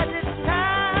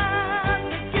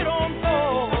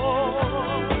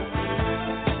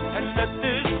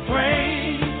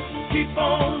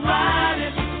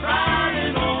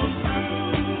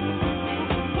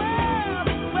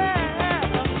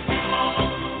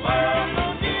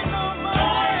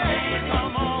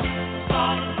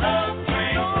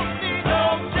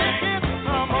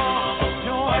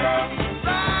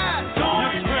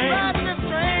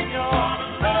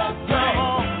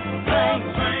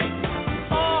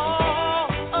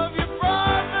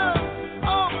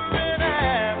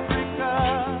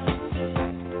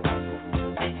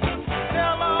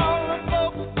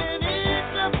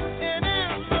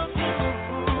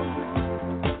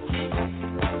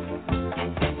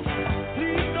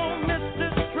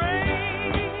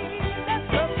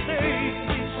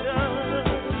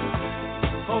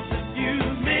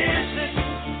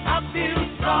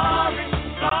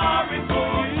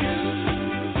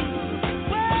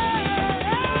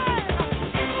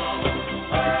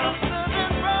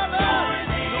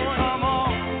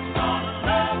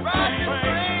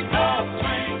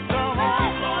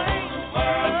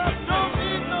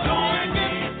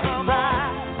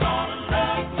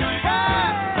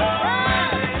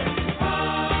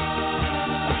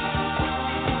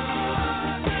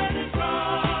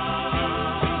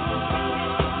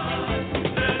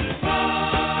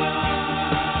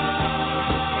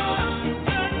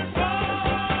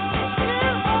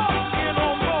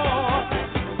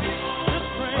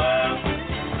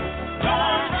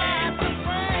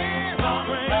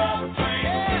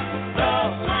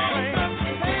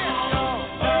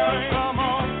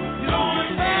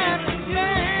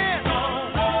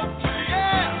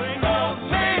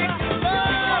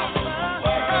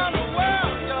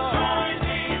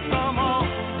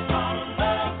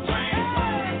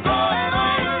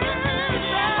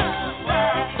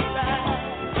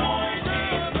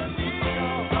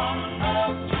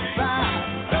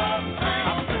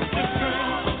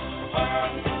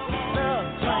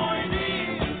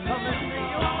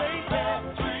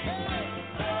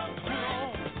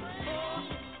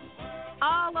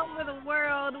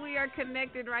are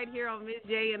connected right here on Miss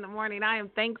J in the morning. I am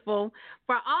thankful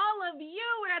for all of you.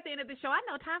 We're at the end of the show. I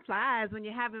know time flies when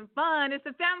you're having fun. It's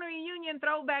the Family Reunion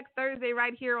Throwback Thursday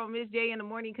right here on Miss J in the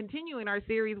morning, continuing our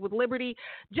series with Liberty,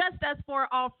 Just Us for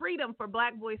All, Freedom for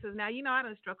Black Voices. Now, you know I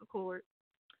done struck a chord.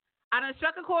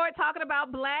 Talking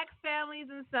about black families,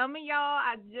 and some of y'all,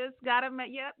 I just got them.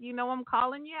 Yep, you know I'm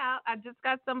calling you out. I just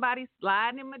got somebody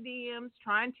sliding in my DMs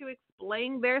trying to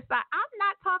explain their side. I'm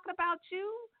not talking about you.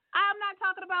 I'm not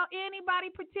talking about anybody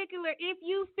particular. If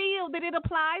you feel that it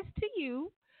applies to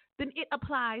you, then it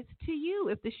applies to you.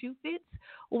 If the shoe fits,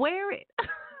 wear it.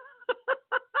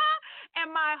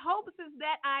 And my hopes is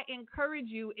that I encourage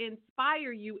you,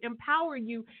 inspire you, empower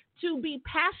you to be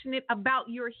passionate about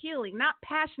your healing, not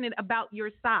passionate about your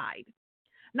side,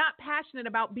 not passionate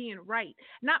about being right,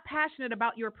 not passionate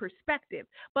about your perspective,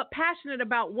 but passionate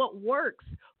about what works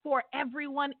for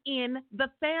everyone in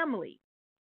the family.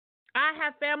 I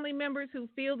have family members who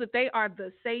feel that they are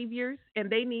the saviors and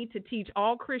they need to teach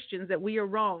all Christians that we are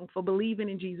wrong for believing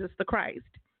in Jesus the Christ.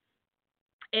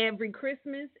 Every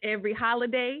Christmas, every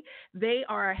holiday, they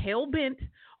are hell-bent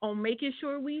on making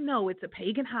sure we know it's a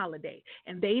pagan holiday,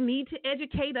 and they need to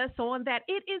educate us on that.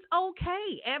 It is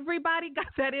okay. Everybody got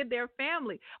that in their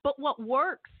family. But what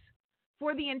works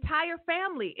for the entire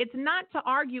family, it's not to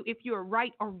argue if you're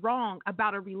right or wrong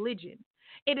about a religion.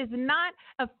 It is not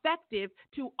effective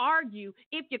to argue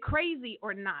if you're crazy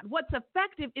or not. What's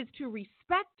effective is to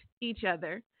respect each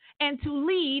other and to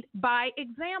lead by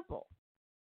example.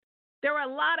 There are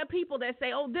a lot of people that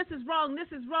say, oh, this is wrong, this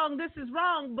is wrong, this is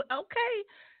wrong. But okay,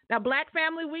 now, black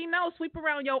family, we know, sweep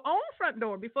around your own front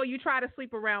door before you try to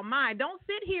sweep around mine. Don't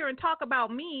sit here and talk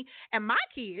about me and my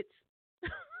kids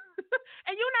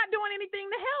and you're not doing anything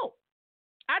to help.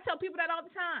 I tell people that all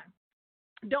the time.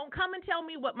 Don't come and tell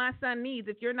me what my son needs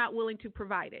if you're not willing to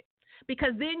provide it,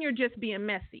 because then you're just being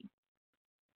messy.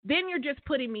 Then you're just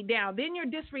putting me down. Then you're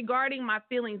disregarding my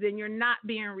feelings and you're not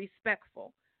being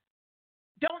respectful.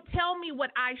 Don't tell me what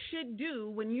I should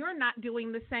do when you're not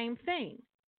doing the same thing.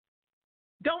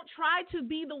 Don't try to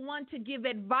be the one to give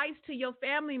advice to your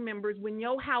family members when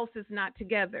your house is not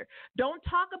together. Don't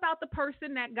talk about the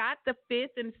person that got the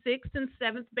 5th and 6th and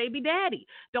 7th baby daddy.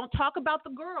 Don't talk about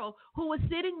the girl who was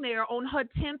sitting there on her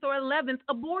 10th or 11th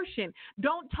abortion.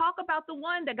 Don't talk about the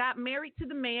one that got married to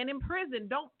the man in prison.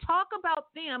 Don't talk about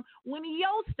them when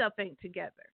your stuff ain't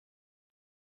together.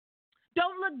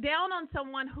 Don't look down on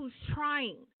someone who's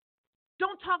trying.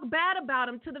 Don't talk bad about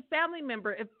them to the family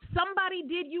member. If somebody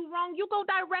did you wrong, you go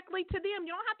directly to them.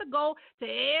 You don't have to go to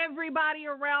everybody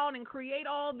around and create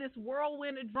all this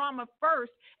whirlwind of drama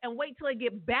first and wait till they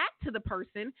get back to the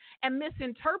person and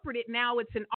misinterpret it. Now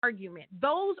it's an argument.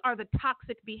 Those are the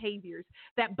toxic behaviors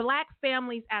that black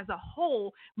families as a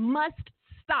whole must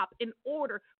stop in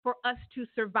order for us to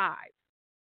survive.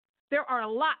 There are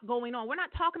a lot going on. We're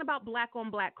not talking about black on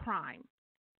black crime.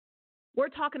 We're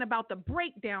talking about the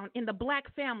breakdown in the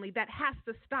black family that has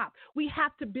to stop. We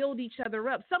have to build each other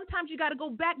up. Sometimes you got to go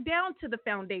back down to the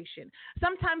foundation.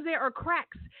 Sometimes there are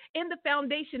cracks in the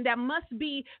foundation that must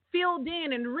be filled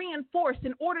in and reinforced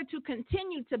in order to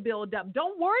continue to build up.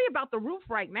 Don't worry about the roof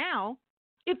right now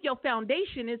if your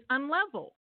foundation is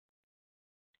unlevel.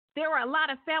 There are a lot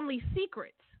of family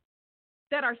secrets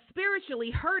that are spiritually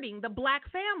hurting the black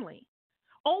family.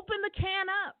 Open the can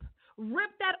up.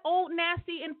 Rip that old,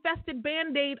 nasty, infested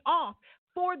Band-Aid off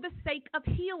for the sake of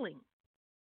healing.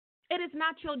 It is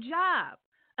not your job.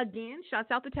 Again,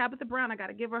 shouts out to Tabitha Brown. I got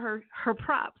to give her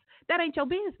props. That ain't your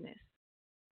business.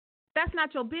 That's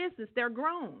not your business. They're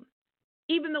grown.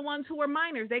 Even the ones who are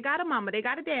minors, they got a mama, they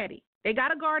got a daddy, they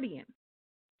got a guardian.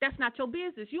 That's not your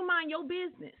business. You mind your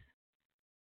business.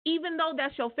 Even though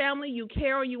that's your family, you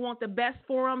care or you want the best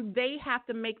for them, they have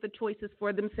to make the choices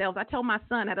for themselves. I tell my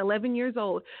son at 11 years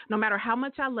old, no matter how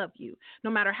much I love you,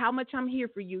 no matter how much I'm here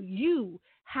for you, you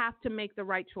have to make the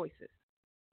right choices.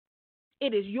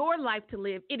 It is your life to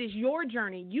live. It is your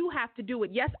journey. You have to do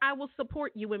it. Yes, I will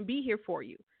support you and be here for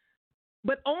you,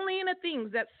 but only in the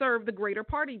things that serve the greater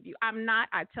part of you.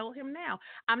 I tell him now,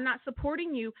 I'm not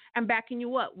supporting you and backing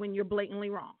you up when you're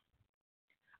blatantly wrong.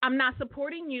 I'm not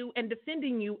supporting you and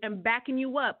defending you and backing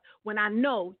you up when I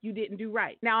know you didn't do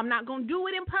right. Now, I'm not going to do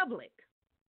it in public.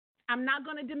 I'm not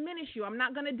going to diminish you. I'm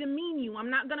not going to demean you. I'm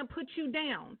not going to put you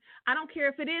down. I don't care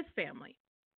if it is family.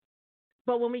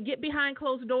 But when we get behind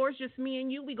closed doors, just me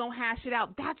and you, we're going to hash it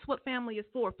out. That's what family is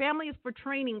for. Family is for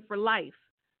training for life.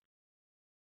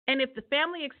 And if the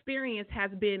family experience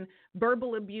has been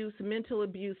verbal abuse, mental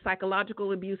abuse,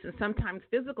 psychological abuse, and sometimes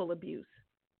physical abuse,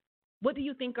 what do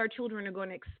you think our children are going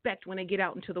to expect when they get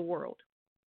out into the world?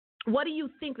 What do you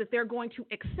think that they're going to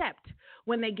accept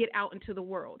when they get out into the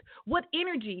world? What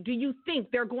energy do you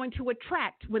think they're going to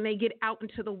attract when they get out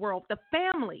into the world? The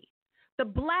family, the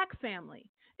Black family,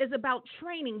 is about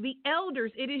training. The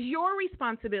elders, it is your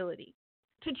responsibility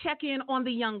to check in on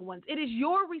the young ones. It is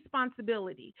your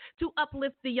responsibility to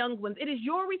uplift the young ones. It is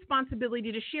your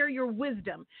responsibility to share your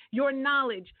wisdom, your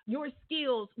knowledge, your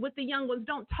skills with the young ones.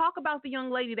 Don't talk about the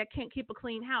young lady that can't keep a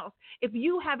clean house if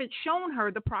you haven't shown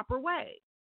her the proper way.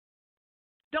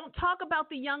 Don't talk about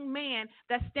the young man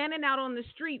that's standing out on the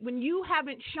street when you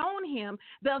haven't shown him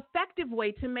the effective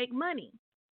way to make money.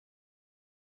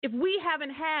 If we haven't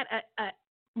had a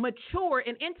mature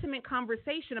and intimate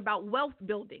conversation about wealth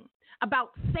building,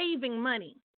 about saving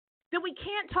money, then we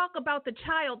can't talk about the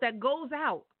child that goes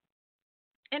out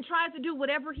and tries to do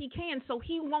whatever he can so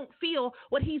he won't feel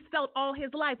what he's felt all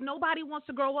his life. Nobody wants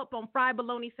to grow up on fried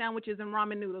bologna sandwiches and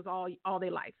ramen noodles all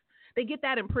their life. They get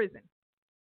that in prison.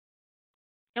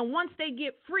 And once they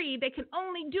get free, they can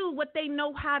only do what they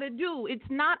know how to do. It's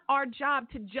not our job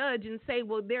to judge and say,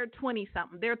 well, they're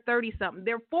 20-something, they're 30-something,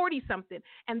 they're 40-something,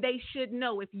 and they should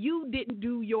know if you didn't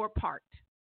do your part.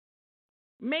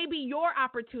 Maybe your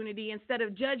opportunity instead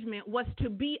of judgment was to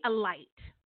be a light.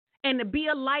 And to be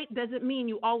a light doesn't mean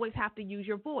you always have to use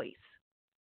your voice.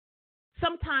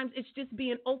 Sometimes it's just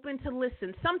being open to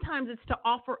listen. Sometimes it's to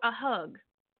offer a hug.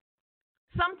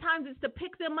 Sometimes it's to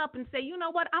pick them up and say, you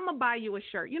know what, I'm going to buy you a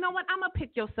shirt. You know what, I'm going to pick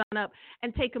your son up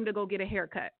and take him to go get a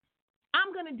haircut.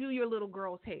 I'm going to do your little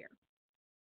girl's hair.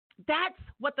 That's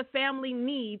what the family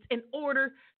needs in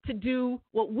order to do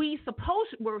what we're supposed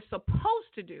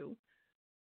to do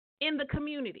in the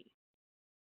community.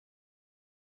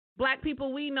 Black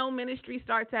people, we know ministry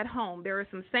starts at home. There are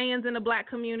some sayings in the Black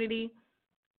community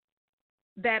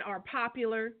that are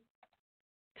popular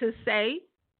to say,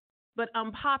 but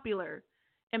unpopular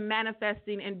in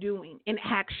manifesting and doing in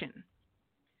action.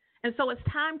 And so it's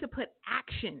time to put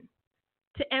action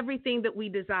to everything that we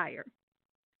desire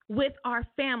with our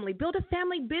family. Build a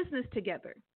family business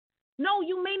together. No,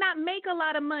 you may not make a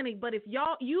lot of money, but if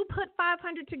you put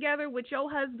 500 together with your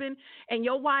husband and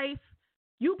your wife,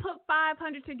 you put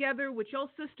 500 together with your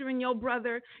sister and your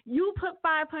brother, you put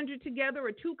 500 together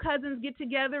or two cousins get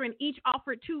together and each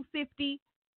offer $250,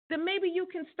 then maybe you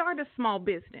can start a small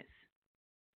business.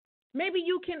 Maybe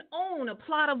you can own a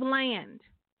plot of land.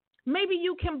 Maybe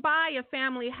you can buy a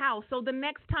family house so the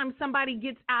next time somebody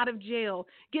gets out of jail,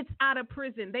 gets out of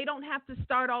prison, they don't have to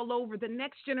start all over. The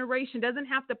next generation doesn't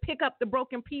have to pick up the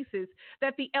broken pieces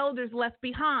that the elders left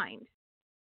behind.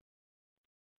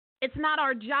 It's not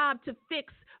our job to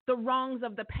fix the wrongs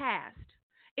of the past.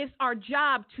 It's our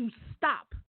job to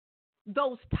stop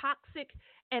those toxic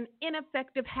and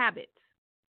ineffective habits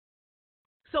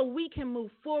so we can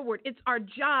move forward. It's our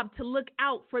job to look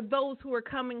out for those who are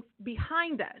coming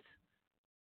behind us,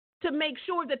 to make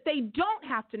sure that they don't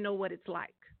have to know what it's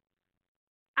like.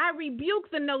 I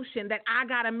rebuke the notion that I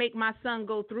got to make my son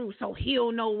go through so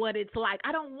he'll know what it's like.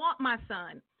 I don't want my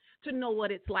son to know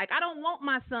what it's like. I don't want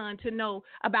my son to know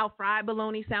about fried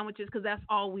bologna sandwiches because that's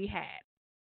all we had.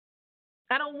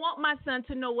 I don't want my son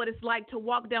to know what it's like to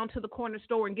walk down to the corner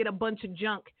store and get a bunch of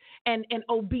junk and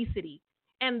obesity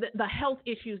and the health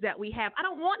issues that we have. I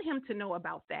don't want him to know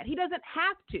about that. He doesn't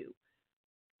have to.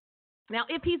 Now,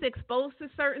 if he's exposed to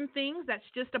certain things, that's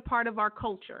just a part of our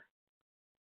culture.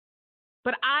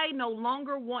 But I no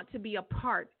longer want to be a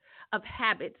part of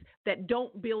habits that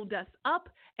don't build us up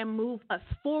and move us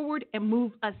forward and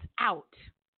move us out.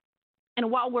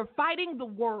 And while we're fighting the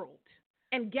world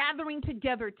and gathering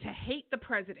together to hate the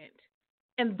president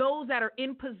and those that are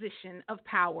in position of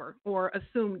power or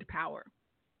assumed power,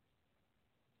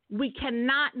 we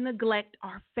cannot neglect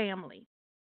our family.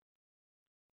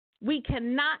 We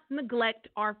cannot neglect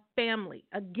our family.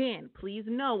 Again, please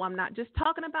know I'm not just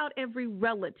talking about every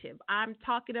relative. I'm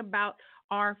talking about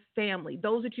our family,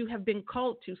 those that you have been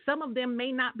called to. Some of them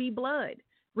may not be blood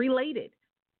related.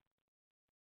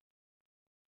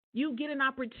 You get an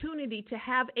opportunity to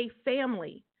have a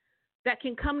family that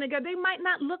can come together. They might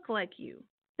not look like you.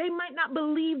 They might not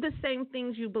believe the same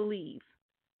things you believe.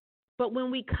 But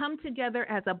when we come together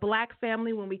as a Black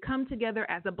family, when we come together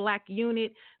as a Black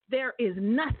unit, there is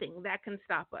nothing that can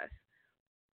stop us.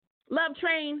 Love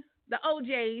Train, the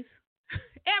OJs,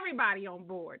 everybody on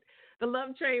board. The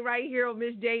Love Train right here on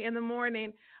Miss J in the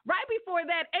morning. Right before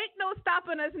that, Ain't No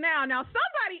Stopping Us Now. Now,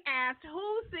 somebody asked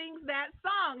who sings that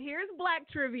song. Here's Black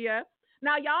trivia.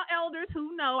 Now, y'all elders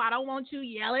who know, I don't want you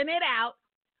yelling it out.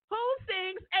 Who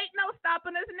sings Ain't No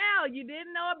Stopping Us Now? You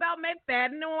didn't know about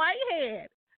McFadden and Whitehead.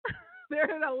 There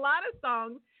are a lot of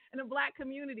songs in the Black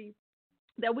community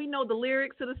that we know the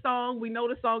lyrics to the song, we know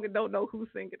the song and don't know who's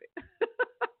singing it.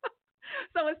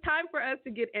 So it's time for us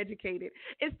to get educated.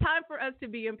 It's time for us to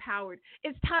be empowered.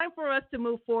 It's time for us to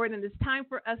move forward, and it's time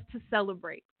for us to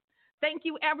celebrate. Thank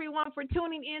you, everyone, for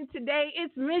tuning in today.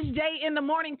 It's Miss J in the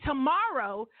morning.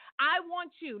 Tomorrow, I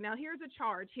want you. Now, here's a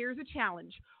charge. Here's a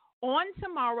challenge. On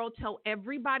tomorrow, tell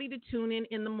everybody to tune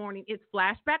in the morning. It's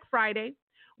Flashback Friday.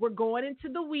 We're going into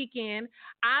the weekend.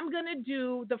 I'm going to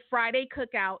do the Friday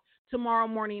cookout tomorrow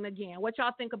morning again. What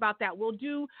y'all think about that? We'll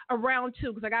do a round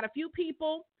two because I got a few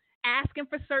people asking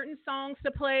for certain songs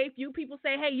to play. A few people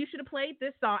say, hey, you should have played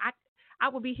this song. I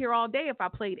would be here all day if I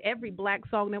played every black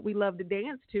song that we love to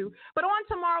dance to. But on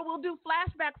tomorrow, we'll do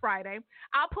Flashback Friday.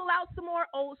 I'll pull out some more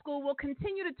old school. We'll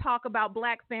continue to talk about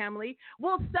black family.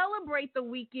 We'll celebrate the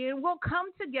weekend. We'll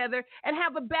come together and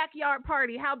have a backyard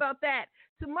party. How about that?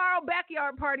 Tomorrow,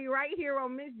 backyard party right here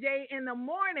on Miss J in the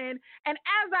morning. And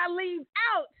as I leave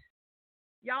out,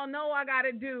 y'all know I got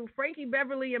to do Frankie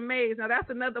Beverly and Maze. Now, that's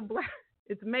another black.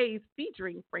 It's Maze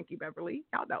featuring Frankie Beverly.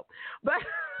 Y'all know. But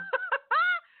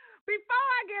before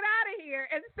I get out of here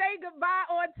and say goodbye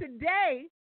on today,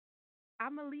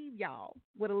 I'm going to leave y'all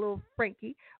with a little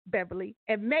Frankie Beverly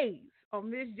and Maze on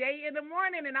Miss J in the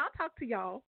morning. And I'll talk to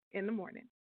y'all in the morning.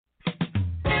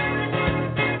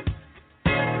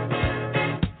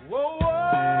 Whoa, whoa.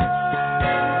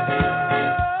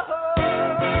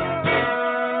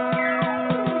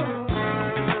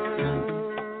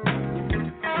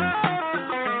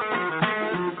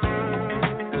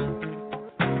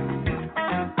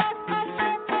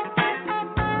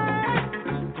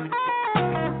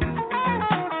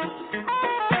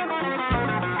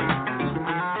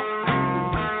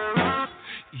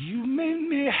 You made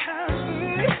me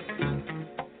happy.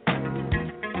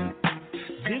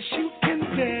 This you can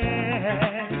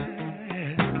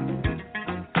bear.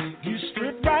 You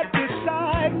stood right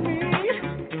beside me,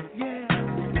 yeah,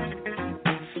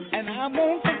 and I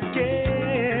won't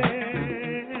forget.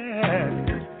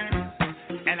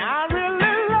 And I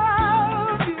really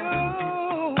love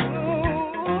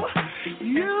you.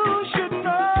 You should know.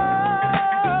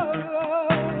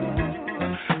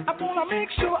 I wanna make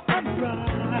sure I'm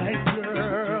right,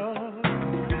 girl,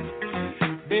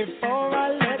 before I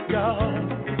let go.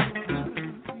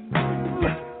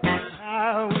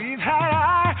 We've had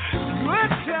our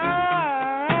good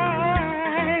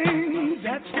times,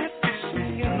 that's what they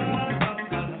say.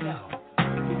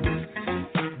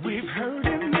 We've hurt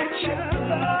each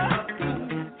other.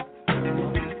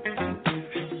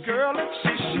 Girl, it's a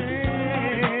shame.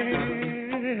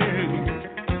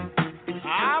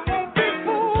 I won't be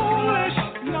foolish,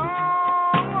 no.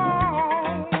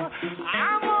 I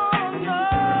wanna know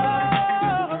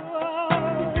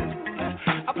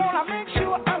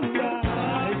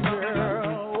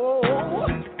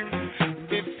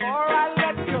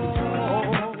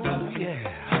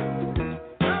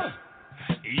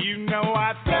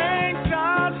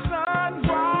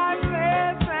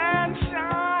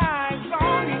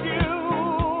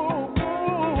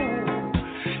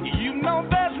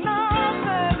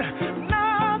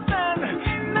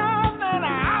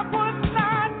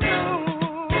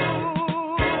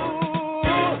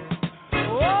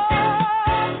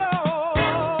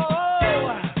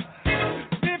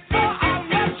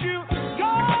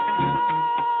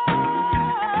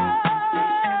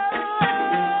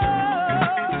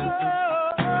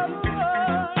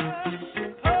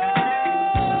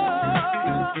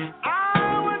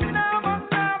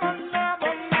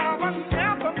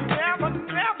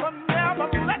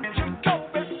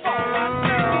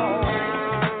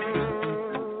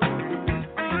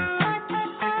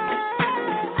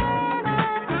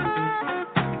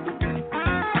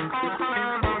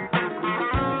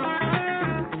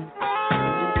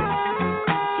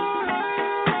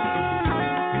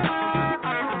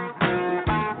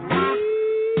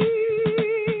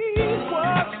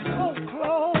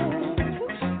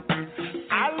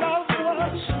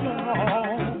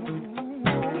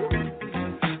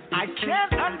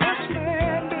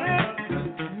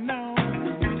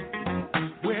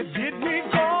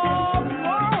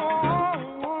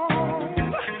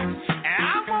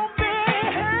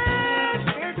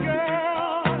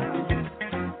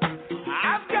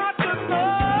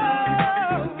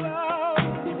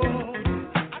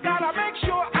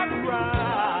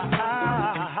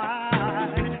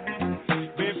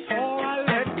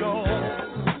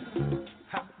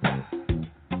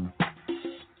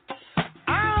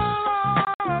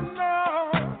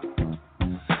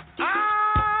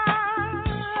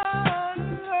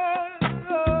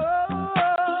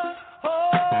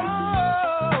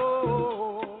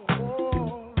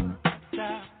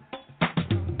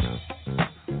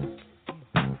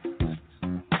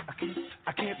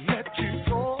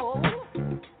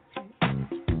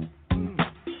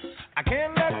I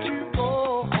can't let you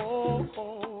go.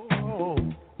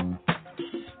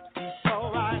 It's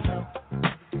all right now.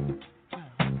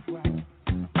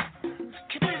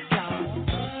 Keep it down.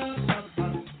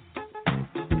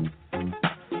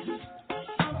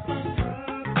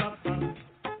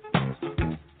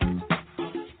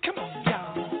 Come on,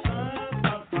 y'all.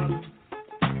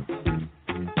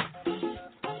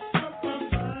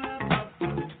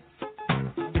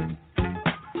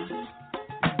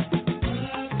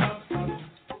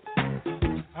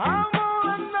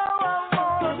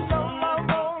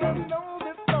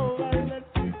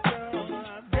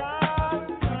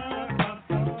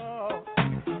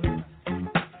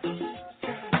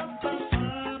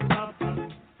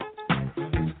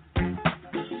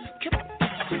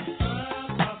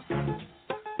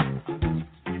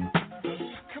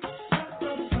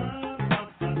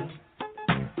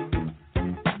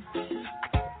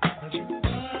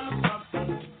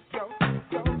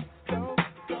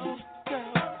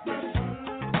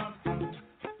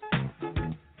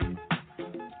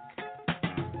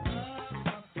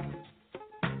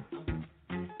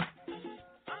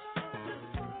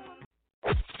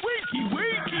 Wakey,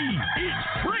 wakey! It's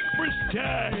breakfast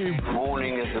time!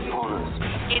 Morning is upon us.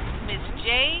 It's Miss J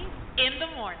in the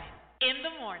morning. In the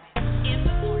morning.